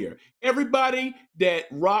warrior. Everybody that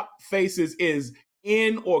Rock faces is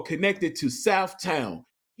in or connected to Southtown.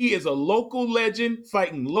 He is a local legend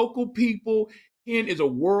fighting local people. Ken is a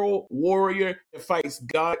world warrior that fights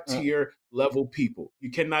God tier level people. You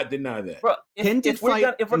cannot deny that. Bro, Ken did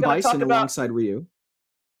fight Bison alongside Ryu.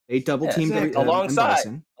 They double teamed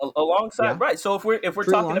alongside, right? So if we're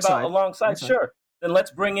talking about alongside, sure. Then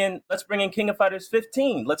let's bring in King of Fighters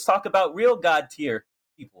 15. Let's talk about real God tier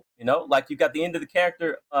people. You know, like you got the end of the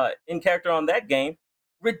character in character on that game.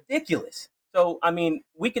 Ridiculous. So I mean,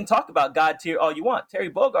 we can talk about God tier all you want. Terry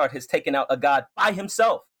Bogard has taken out a god by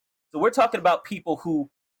himself. So we're talking about people who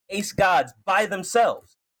ace gods by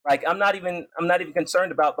themselves. Like I'm not even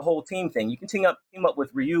concerned about the whole team thing. You can team up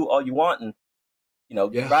with Ryu all you want and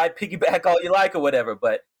ride piggyback all you like or whatever.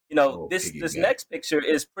 But this next picture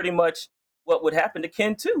is pretty much what would happen to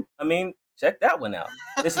Ken too. I mean, check that one out.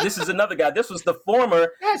 This is another guy. This was the former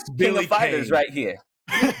King of Fighters right here.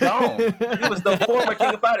 He's gone. He was the former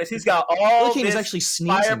King of Fighters. He's got all this actually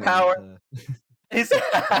firepower.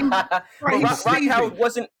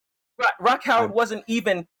 Rock Howard wasn't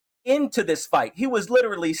even into this fight. He was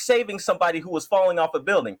literally saving somebody who was falling off a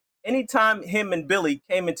building. Anytime him and Billy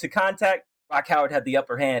came into contact, Rock Howard had the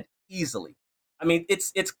upper hand easily. I mean,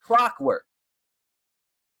 it's clockwork.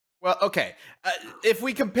 Well, okay. If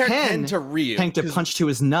we compare Ken to Ryu, tanked a punch to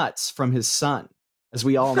his nuts from his son, as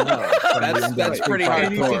we all know. that's pretty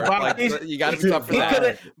hardcore. Like, you got to be tough for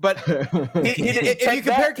that. But if you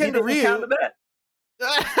compare Ken to Ryu,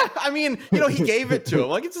 I mean, he gave it to him.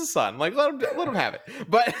 Like, it's his son. Like, let him have it.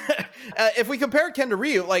 But if we compare Ken to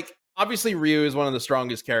Ryu, like, obviously Ryu is one of the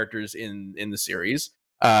strongest characters in the series.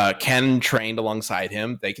 Ken trained alongside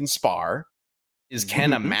him. They can spar. Is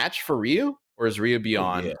Ken a match for Ryu? Or is Ryu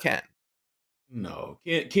beyond Ken? No,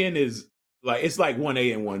 Ken is like, it's like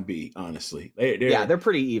 1A and 1B, honestly. They're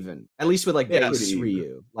pretty even. At least with like base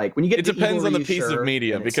Ryu. Like when you get it depends on the piece of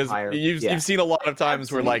media, because you've seen a lot of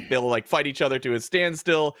times where like they'll like fight each other to a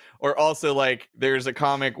standstill, or also like there's a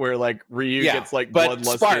comic where like Ryu gets like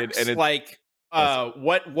bloodlusted, Sparks, and it's like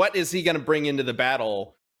what is he gonna bring into the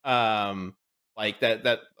battle? Like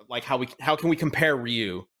that like how can we compare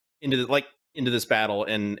Ryu into this battle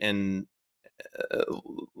and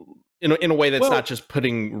in a way that's not just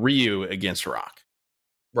putting Ryu against Rock.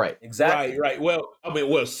 Right. Exactly. Right. Well,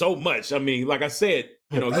 so much. I mean, like I said,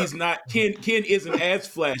 he's not Ken isn't as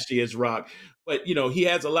flashy as Rock, but he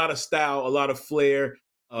has a lot of style, a lot of flair.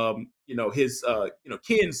 His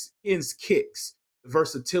Ken's kicks, the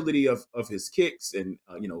versatility of his kicks, and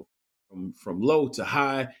from low to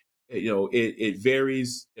high, it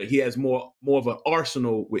varies. He has more of an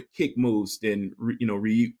arsenal with kick moves than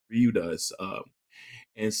Ryu does.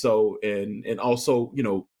 And so and also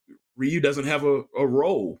Ryu doesn't have a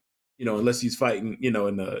role, unless he's fighting in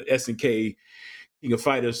the SNK King of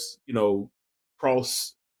Fighters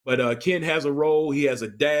cross. But Ken has a role. He has a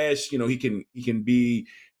dash. He can be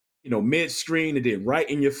mid screen and then right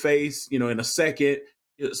in your face in a second.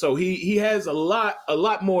 So he has a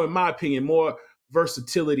lot more, in my opinion, more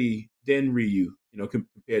versatility than Ryu,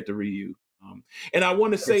 compared to Ryu. And I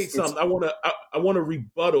want to say something. I want to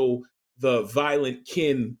rebuttal the violent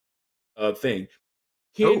Ken thing.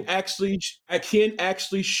 Ken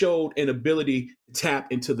actually showed an ability to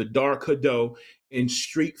tap into the Dark Hado in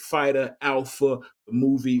Street Fighter Alpha, the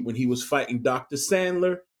movie, when he was fighting Dr.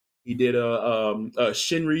 Sandler. He did a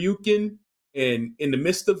Shinryuken, and in the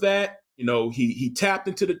midst of that, he tapped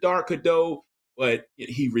into the Dark Hado, but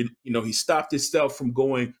he stopped himself from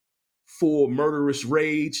going full murderous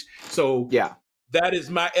rage. So that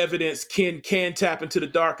is my evidence. Ken can tap into the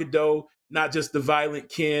Dark Hado, not just the violent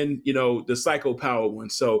Ken, the psycho power one.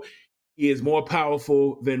 So he is more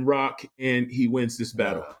powerful than Rock, and he wins this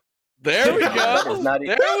battle. There we go. All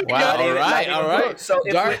right. So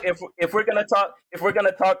if we're gonna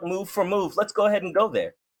talk move for move, let's go ahead and go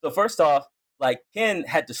there. So first off, like Ken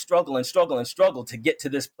had to struggle to get to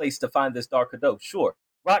this place to find this Dark Hado. Sure,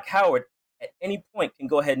 Rock Howard at any point can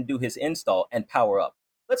go ahead and do his install and power up.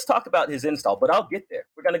 Let's talk about his install, but I'll get there.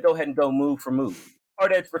 We're gonna go ahead and go move for move.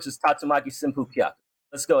 Hard Edge versus Tatsumaki Senpu Kyaku.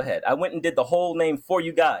 Let's go ahead. I went and did the whole name for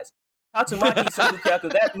you guys. Tatsumaki Senpu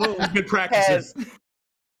Kyaku, that move has...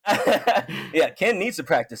 Ken needs to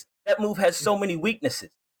practice. That move has so many weaknesses.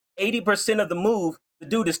 80% of the move, the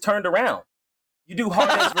dude is turned around. You do Hard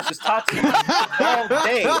Edge versus Tatsu all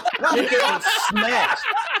day, you're getting smashed.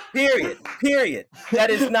 Period. That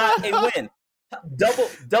is not a win.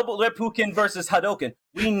 Double Reppuken versus Hadoken.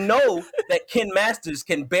 We know that Ken Masters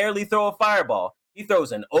can barely throw a fireball. He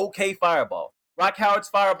throws an okay fireball. Rock Howard's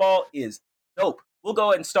fireball is dope. We'll go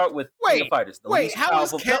ahead and start with King of Fighters. How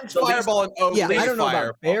is Ken's fireball an okay I don't know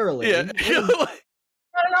about barely. Yeah.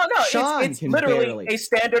 No. Sean It's can literally barely. a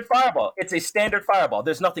standard fireball. It's a standard fireball.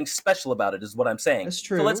 There's nothing special about it, is what I'm saying. That's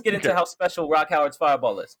true. So let's get into how special Rock Howard's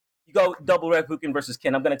fireball is. You go double Red Buken versus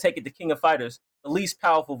Ken. I'm going to take it to King of Fighters, the least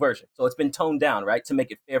powerful version. So it's been toned down, right, to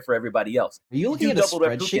make it fair for everybody else. Are you looking do at a double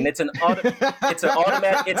Red Buken, spreadsheet?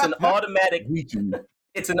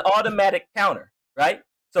 it's an automatic counter, right?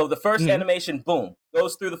 So the first animation, boom,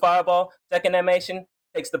 goes through the fireball. Second animation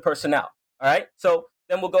takes the person out. All right. So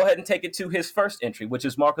then we'll go ahead and take it to his first entry, which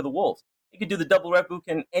is Mark of the Wolves. He could do the double Red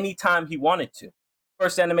Buken anytime he wanted to.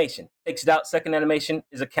 First animation takes it out. Second animation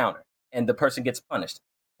is a counter, and the person gets punished.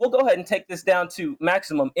 We'll go ahead and take this down to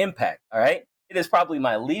Maximum Impact. All right. It is probably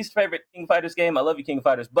my least favorite King of Fighters game. I love you, King of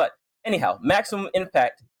Fighters. But anyhow, Maximum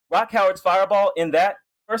Impact, Rock Howard's fireball in that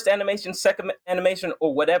first animation, second animation,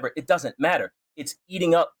 or whatever, it doesn't matter. It's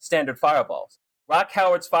eating up standard fireballs. Rock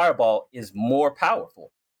Howard's fireball is more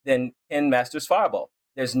powerful than Ken Masters' fireball.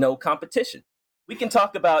 There's no competition. We can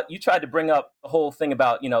talk about, you tried to bring up the whole thing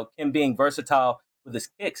about, Ken being versatile with his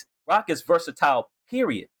kicks. Rock is versatile,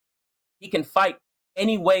 period. He can fight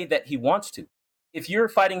any way that he wants to. If you're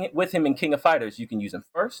fighting with him in King of Fighters, you can use him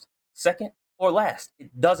first, second, or last.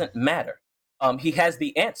 It doesn't matter. He has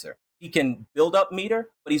the answer. He can build up meter,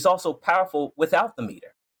 but he's also powerful without the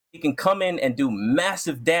meter. He can come in and do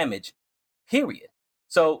massive damage, period.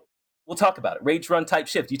 So we'll talk about it. Rage run type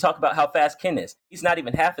shift. You talk about how fast Ken is. He's not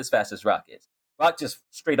even half as fast as Rock is. Rock just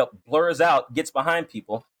straight up blurs out, gets behind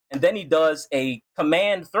people, and then he does a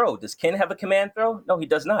command throw. Does Ken have a command throw? No, he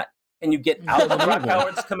does not. Can you get out of Rock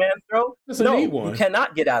Howard's command throw? No, you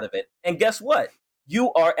cannot get out of it. And guess what?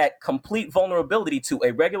 You are at complete vulnerability to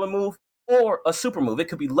a regular move or a super move. It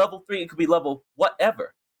could be level 3. It could be level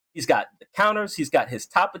whatever. He's got the counters. He's got his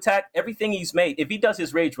top attack. Everything he's made. If he does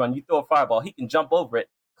his rage run, you throw a fireball, he can jump over it,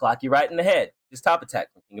 clock you right in the head. His top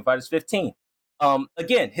attack from King of Fighters 15.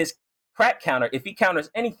 Again, his crack counter, if he counters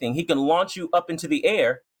anything, he can launch you up into the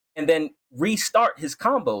air and then restart his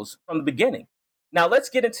combos from the beginning. Now let's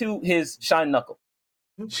get into his Shine Knuckle.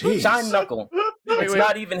 Jeez. Shine Knuckle. It's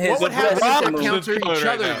not even his. What would happen if they move. counter each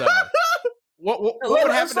Right other, now. though? What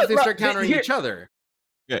would happen if they start countering each other?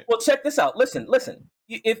 Well, check this out. Listen.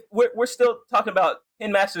 If we're still talking about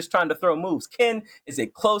Ken Masters trying to throw moves, Ken is a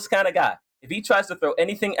close kind of guy. If he tries to throw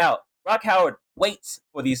anything out, Rock Howard waits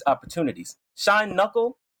for these opportunities. Shine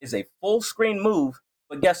Knuckle is a full screen move,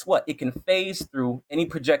 but guess what? It can phase through any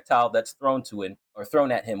projectile that's thrown to him or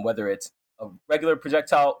thrown at him, whether it's a regular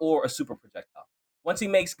projectile or a super projectile. Once he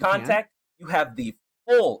makes contact, you have the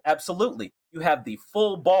full, absolutely, you have the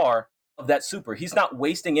full bar of that super. He's not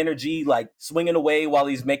wasting energy, like swinging away while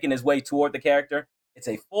he's making his way toward the character. It's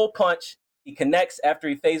a full punch. He connects after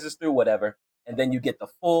he phases through whatever, and then you get the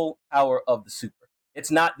full power of the super. It's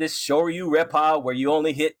not this Shoryu Reppa where you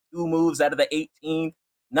only hit 2 moves out of the 18.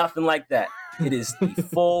 Nothing like that. It is the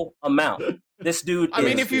full amount. This dude I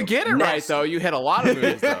mean, if you get it right, though, you hit a lot of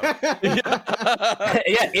moves, though.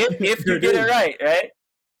 Yeah, if you get it right?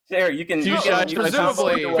 Sure, you can.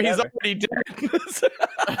 Presumably, he's already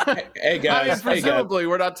dead. Hey guys, presumably,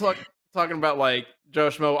 we're not talking about like Joe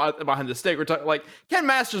Schmo behind the stick. We're talking like Ken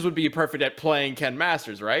Masters would be perfect at playing Ken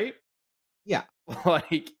Masters, right? Yeah.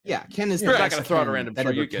 Yeah, Ken is the you're not best going to throw out a Ken random that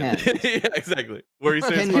ever Shoryuken. can. Yeah, exactly. Where he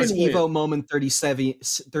Ken says is Evo moment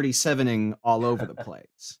 37ing all over the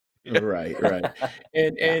place. Right.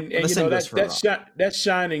 And that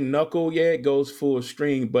shining knuckle, yeah, it goes full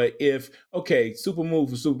string. But if super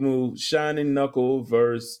move, shining knuckle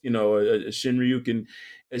versus a Shinryuken,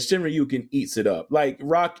 eats it up. Like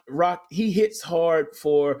Rock, he hits hard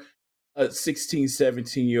for a 16,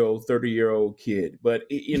 17-year-old, 30-year-old kid, but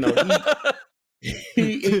he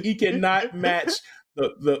cannot match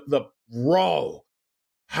the raw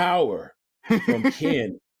power from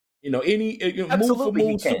Ken. Absolutely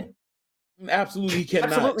move for move. Absolutely he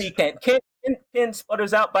cannot. Absolutely he can. Ken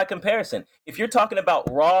sputters out by comparison. If you're talking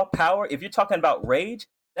about raw power, if you're talking about rage,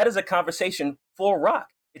 that is a conversation for Rock.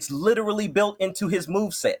 It's literally built into his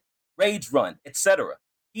moveset, rage run, etc.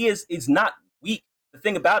 He is not weak. The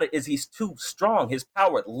thing about it is he's too strong. His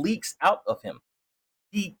power leaks out of him.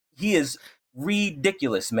 He is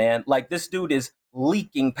ridiculous, man. Like, this dude is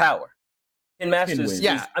leaking power. Ken Masters, he's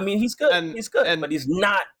good. He's good, but he's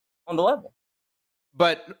not on the level.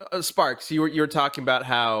 But Sparks, you were talking about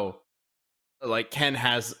how like Ken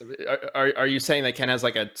has. Are you saying that Ken has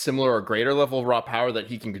like a similar or greater level of raw power that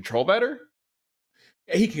he can control better?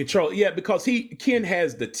 He can control, because Ken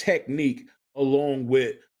has the technique along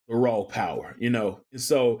with the raw power, And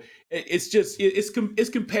so it's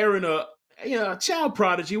comparing a child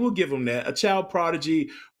prodigy. We'll give him that, a child prodigy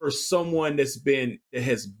or someone that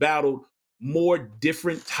has battled more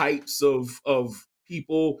different types of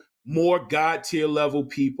people more God tier level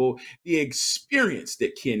people, the experience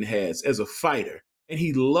that Ken has as a fighter, and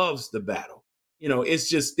he loves the battle. It's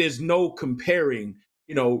just, there's no comparing,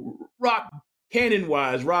 Rock, canon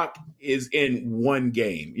wise, Rock is in one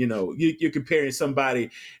game. You're comparing somebody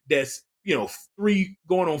that's, 3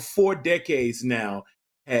 going on 4 decades now,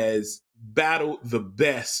 has battled the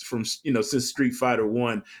best from, since Street Fighter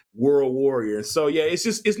 1, World Warrior. And so, yeah,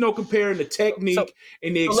 it's no comparing the technique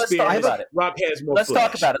and the experience. Let's talk about it. Rock has more Let's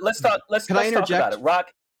flash. talk about it. Let's talk about it.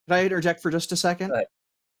 Rock. Can I interject for just a second?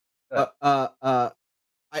 Go ahead.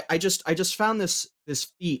 I just found this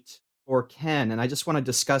feat for Ken, and I just want to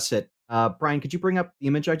discuss it. Brian, could you bring up the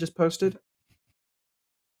image I just posted?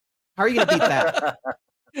 How are you going to beat that?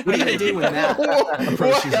 What are you going to do when that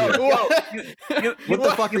approaches you? What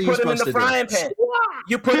the fuck are you supposed to do?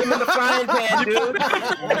 You put him in the frying pan,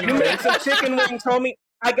 dude. You make some chicken wings, homie.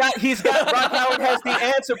 Rock Howard has the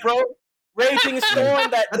answer, bro. Raging Storm,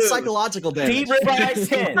 that's dude. Psychological damage. Deep ribeye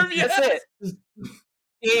 10. That's it.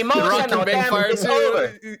 The emotional damage is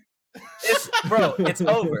over. It's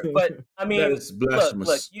over. But I mean, that is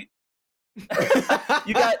blasphemous. Look,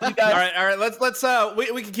 you got. All right. Let's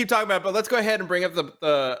we can keep talking about it, but let's go ahead and bring up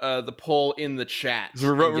the poll in the chat.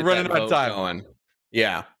 We're running out of time. Going.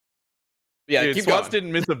 Yeah. Dude, keep Squats going.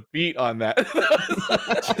 didn't miss a beat on that.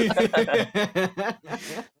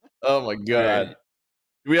 Oh my god. Right.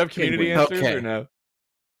 Do we have community answers or no?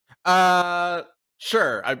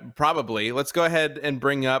 Sure. Probably. Let's go ahead and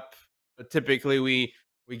bring up. Typically, we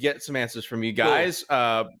get some answers from you guys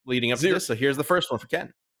leading up to this. So here's the first one for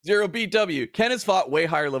Ken. 0BW. Ken has fought way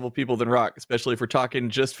higher level people than Rock, especially if we're talking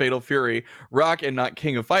just Fatal Fury Rock and not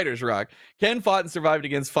King of Fighters Rock. Ken fought and survived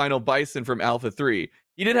against Final Bison from Alpha 3.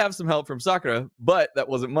 He did have some help from Sakura, but that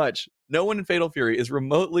wasn't much. No one in Fatal Fury is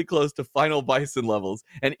remotely close to Final Bison levels,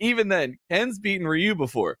 and even then, Ken's beaten Ryu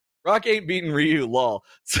before. Rock ain't beaten Ryu, lol.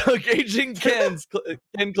 So gauging Ken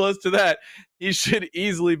close to that, he should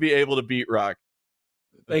easily be able to beat Rock.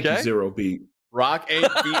 Thank you, Zero Beat. Rock ain't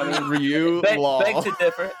beating Ryu. Beg to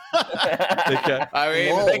differ. Okay. I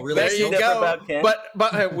mean, there you go.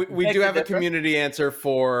 But we do have a community answer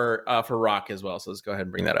for Rock as well. So let's go ahead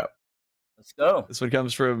and bring that up. Let's go. This one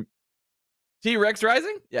comes from T-Rex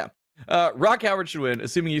Rising. Yeah. Rock Howard should win,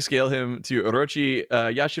 assuming you scale him to Orochi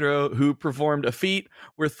Yashiro, who performed a feat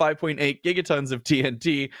worth 5.8 gigatons of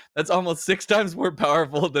TNT. That's almost 6 times more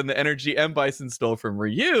powerful than the energy M. Bison stole from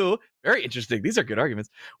Ryu. Very interesting. These are good arguments.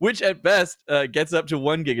 Which at best gets up to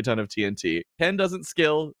 1 gigaton of TNT. Ken doesn't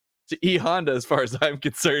scale to E Honda as far as I'm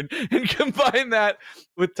concerned. And combine that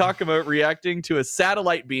with Takuma reacting to a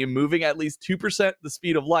satellite beam moving at least 2% the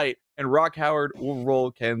speed of light, and Rock Howard will roll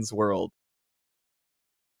Ken's world.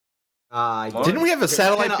 Didn't we have a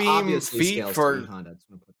satellite beam feat for Honda?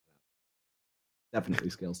 Definitely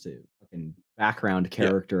scales too. Fucking background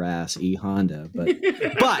character ass E Honda, but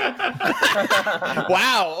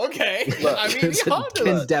wow, okay. Look, I mean,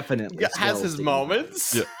 Honda definitely has his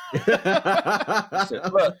moments. Yeah.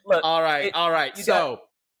 look, all right. So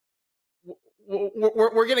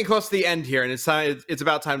we're getting close to the end here, and it's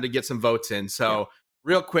about time to get some votes in. So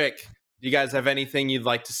real quick, do you guys have anything you'd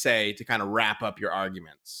like to say to kind of wrap up your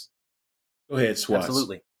arguments? Go ahead, Swats.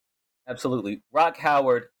 Absolutely. Rock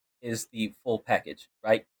Howard is the full package,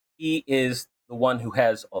 right? He is the one who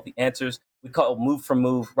has all the answers. We call it move for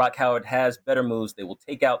move. Rock Howard has better moves. They will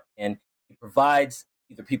take out, and he provides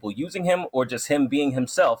either people using him or just him being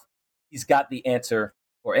himself. He's got the answer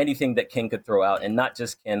for anything that Ken could throw out, and not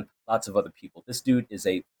just Ken, lots of other people. This dude is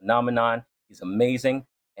a phenomenon. He's amazing,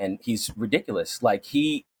 and he's ridiculous. Like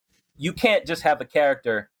you can't just have a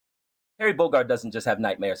character. Terry Bogard doesn't just have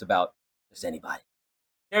nightmares about just anybody.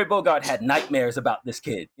 Terry Bogard had nightmares about this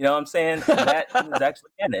kid. You know what I'm saying? And that is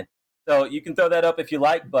actually canon. So you can throw that up if you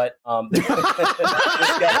like, but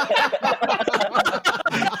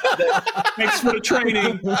thanks for the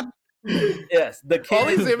training. Yes, all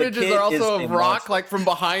these images are also of Rock, like from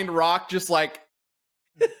behind Rock, just like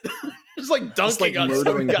dunking on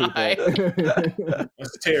some guy.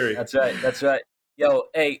 That's Terry. That's right. Yo,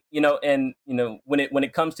 hey, when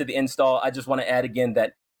it comes to the install, I just want to add again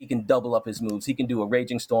that he can double up his moves. He can do a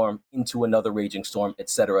Raging Storm into another Raging Storm,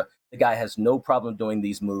 etc. The guy has no problem doing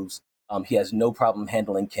these moves. He has no problem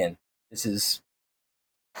handling Ken. This is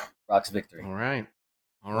Rock's victory. All right.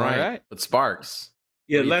 But Sparks.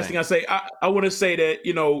 Yeah, last thing I say, I want to say that,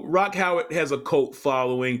 Rock Howard has a cult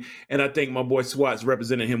following, and I think my boy Swats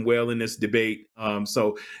represented him well in this debate.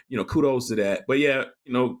 So, kudos to that. But yeah,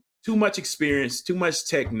 too much experience, too much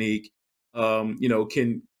technique.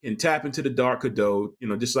 can tap into the Dark Code,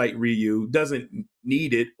 just like Ryu. Doesn't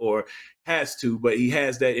need it or has to, but he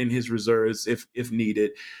has that in his reserves if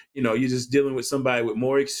needed. You're just dealing with somebody with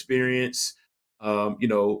more experience,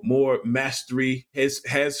 more mastery,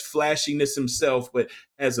 has flashiness himself, but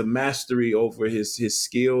has a mastery over his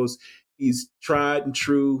skills. He's tried and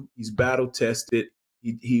true. He's battle tested.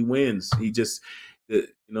 He wins. He just,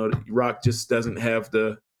 Rock just doesn't have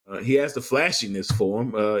he has the flashiness for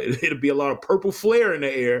him. It'll be a lot of purple flare in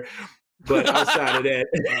the air, but outside of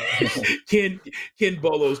that, Ken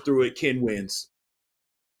bolos through it. Ken wins.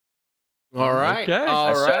 All right. Okay.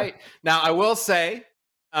 All right. Now, I will say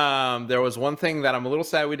there was one thing that I'm a little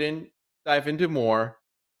sad we didn't dive into more.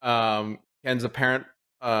 Ken's apparent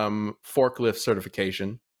forklift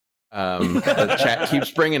certification. The chat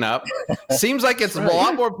keeps bringing up. Seems like it's a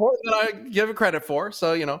lot more important than I give it credit for.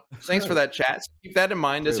 So, thanks for that, chat. So keep that in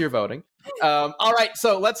mind as you're voting. All right.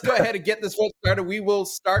 So let's go ahead and get this vote started. We will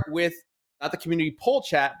start with not the community poll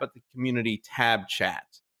chat, but the community tab chat.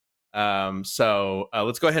 So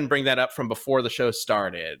let's go ahead and bring that up from before the show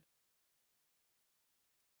started.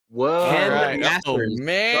 Whoa. Ken Masters Oh,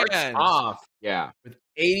 man. starts off Yeah. with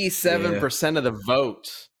 87% of the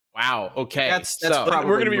vote. Wow. Okay. That's so, probably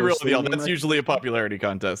We're gonna be real with mostly y'all. me, That's Mike. usually a popularity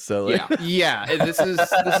contest. So like, Yeah. yeah, this is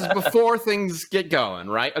before things get going,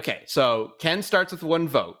 right? Okay, so Ken starts with one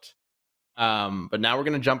vote, but now we're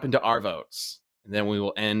gonna jump into our votes, and then we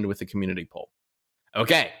will end with the community poll.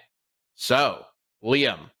 Okay, so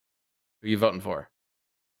Liam, who are you voting for?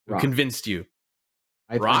 Who Rock. convinced you?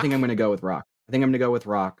 I Rock? think I'm going to go with Rock.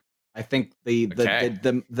 I think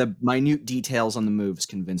the minute details on the moves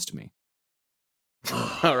convinced me.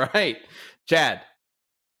 All right, Chad.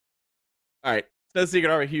 all right. No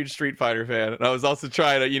secret, I'm a huge Street Fighter fan, and I was also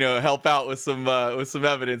trying to, help out with some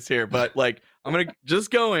evidence here. But like, I'm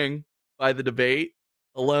going by the debate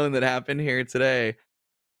alone that happened here today.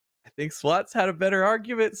 I think Swats had a better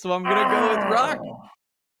argument, so I'm gonna go with Rock.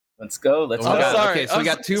 Let's go. Let's Oh, go. God. Sorry. Okay, so we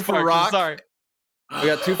got two for Sparks, I'm Rock. sorry. We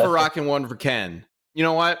got 2 for Rock and 1 for Ken. You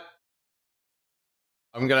know what?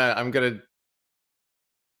 I'm gonna.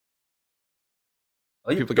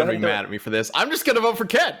 Oh, People are gonna be mad at me for this. I'm just gonna vote for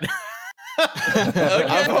Ken.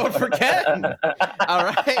 I vote for Ken. All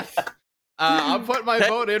right. I'll put my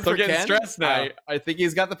vote in So for getting Ken. stressed now. I think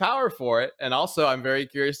he's got the power for it. And also, I'm very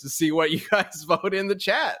curious to see what you guys vote in the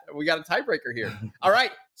chat. We got a tiebreaker here. All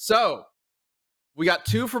right. So we got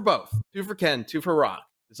 2 for both. 2 for Ken, 2 for Rock.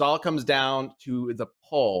 This all comes down to the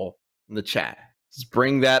poll in the chat. Let's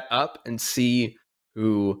bring that up and see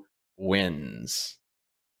who wins.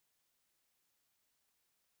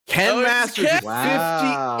 Ken Oh, it's Masters Ken. with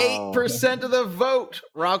 58% of the vote.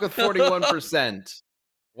 Rock with 41%.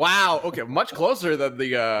 Wow. Okay, much closer than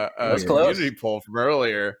the That's close. community poll from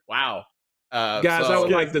earlier. Wow. Guys, I would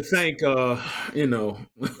like to thank,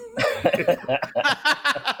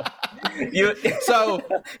 So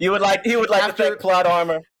he would like to thank Plot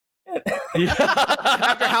Armor.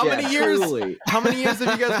 after how many years? Truly. How many years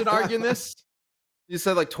have you guys been arguing this? You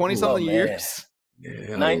said like 20 something man. years.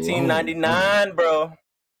 Yeah, 1999, bro.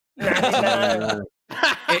 99.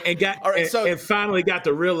 and got All right, and finally got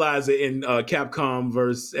to realize it in Capcom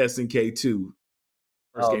versus SNK 2.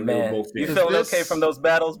 Oh man, you in. feeling This- okay from those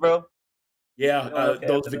battles, bro? Yeah, Okay,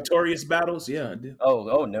 those after that. victorious battles. Yeah, I did.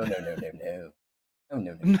 Oh no. Oh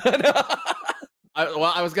no.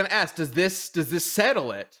 I was gonna ask, does this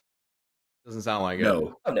settle it? Doesn't sound like it.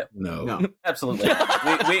 No, Oh no. no. Absolutely.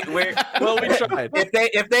 We're Well, we tried.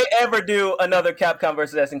 if they ever do another Capcom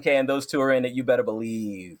versus SNK and those two are in it, you better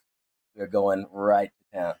believe we're going right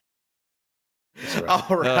to town.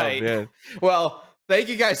 All right. Oh, man. Well, thank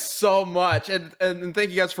you guys so much, and thank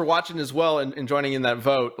you guys for watching as well and joining in that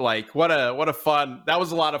vote. Like, what a fun! That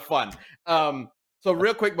was a lot of fun. So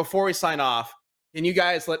real quick before we sign off, can you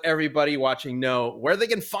guys let everybody watching know where they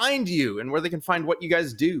can find you and where they can find what you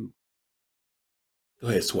guys do? Go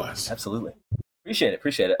ahead, Swats. Absolutely. Appreciate it.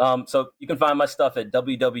 So you can find my stuff at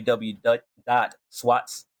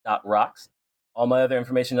www.swats.rocks. All my other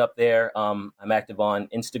information up there. I'm active on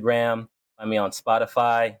Instagram. Find me on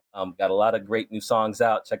Spotify. Got a lot of great new songs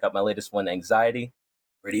out. Check out my latest one, Anxiety.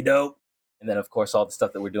 Pretty dope. And then, of course, all the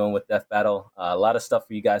stuff that we're doing with Death Battle. A lot of stuff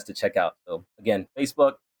for you guys to check out. So, again,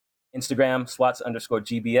 Facebook, Instagram,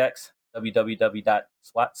 swats_GBX,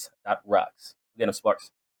 www.swats.rocks. Again, I'm Sparks.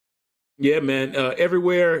 Yeah, man.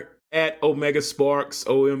 Everywhere at Omega Sparks,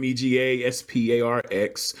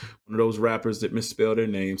 OMEGASPARX. One of those rappers that misspell their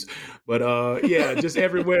names. But yeah, just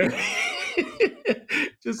everywhere.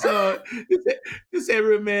 just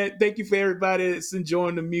every man. Thank you for everybody that's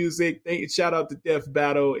enjoying the music. Shout out to Death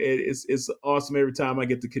Battle. It's awesome every time I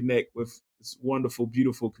get to connect with this wonderful,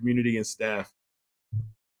 beautiful community and staff.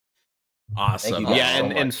 Awesome. Yeah,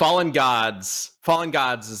 and Fallen Gods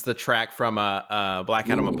is the track from Black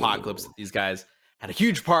Adam Apocalypse that these guys had a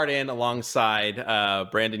huge part in alongside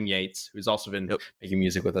Brandon Yates, who's also been making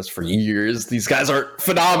music with us for years. These guys are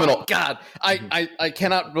phenomenal. God, I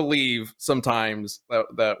cannot believe sometimes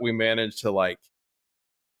that we manage to like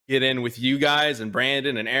get in with you guys and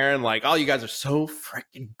Brandon and Aaron. Like, all you guys are so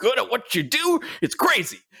freaking good at what you do. It's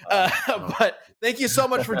crazy. But thank you so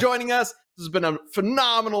much for joining us. This has been a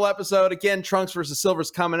phenomenal episode. Again, Trunks vs.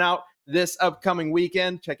 Silver's coming out this upcoming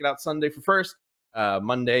weekend. Check it out Sunday for first,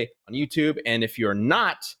 Monday on YouTube. And if you're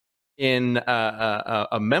not in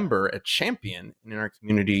a member, a champion in our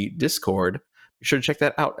community Discord, be sure to check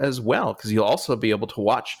that out as well, because you'll also be able to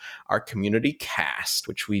watch our community cast,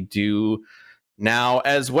 which we do now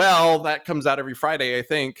as well. That comes out every Friday, I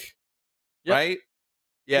think. Yep. Right?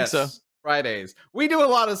 Yes. So. Fridays. We do a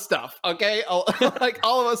lot of stuff, okay? Like,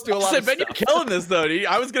 all of us do a lot of stuff. Ben, you're killing this, though.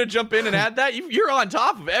 I was going to jump in and add that. You're on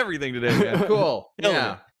top of everything today, man. Cool.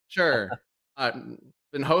 Yeah, sure. I've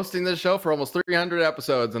been hosting this show for almost 300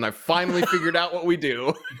 episodes, and I finally figured out what we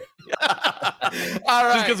do. All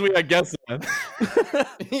right. Just because we had guests on.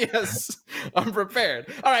 Yes, I'm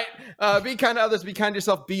prepared. All right. Be kind to others. Be kind to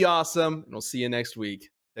yourself. Be awesome. And we'll see you next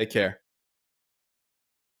week. Take care.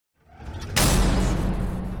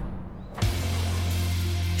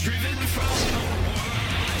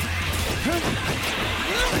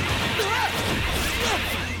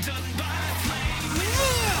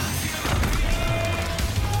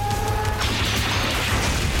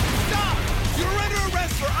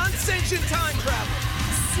 Unsanctioned time travel!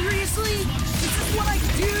 Seriously? This is what I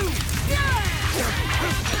do!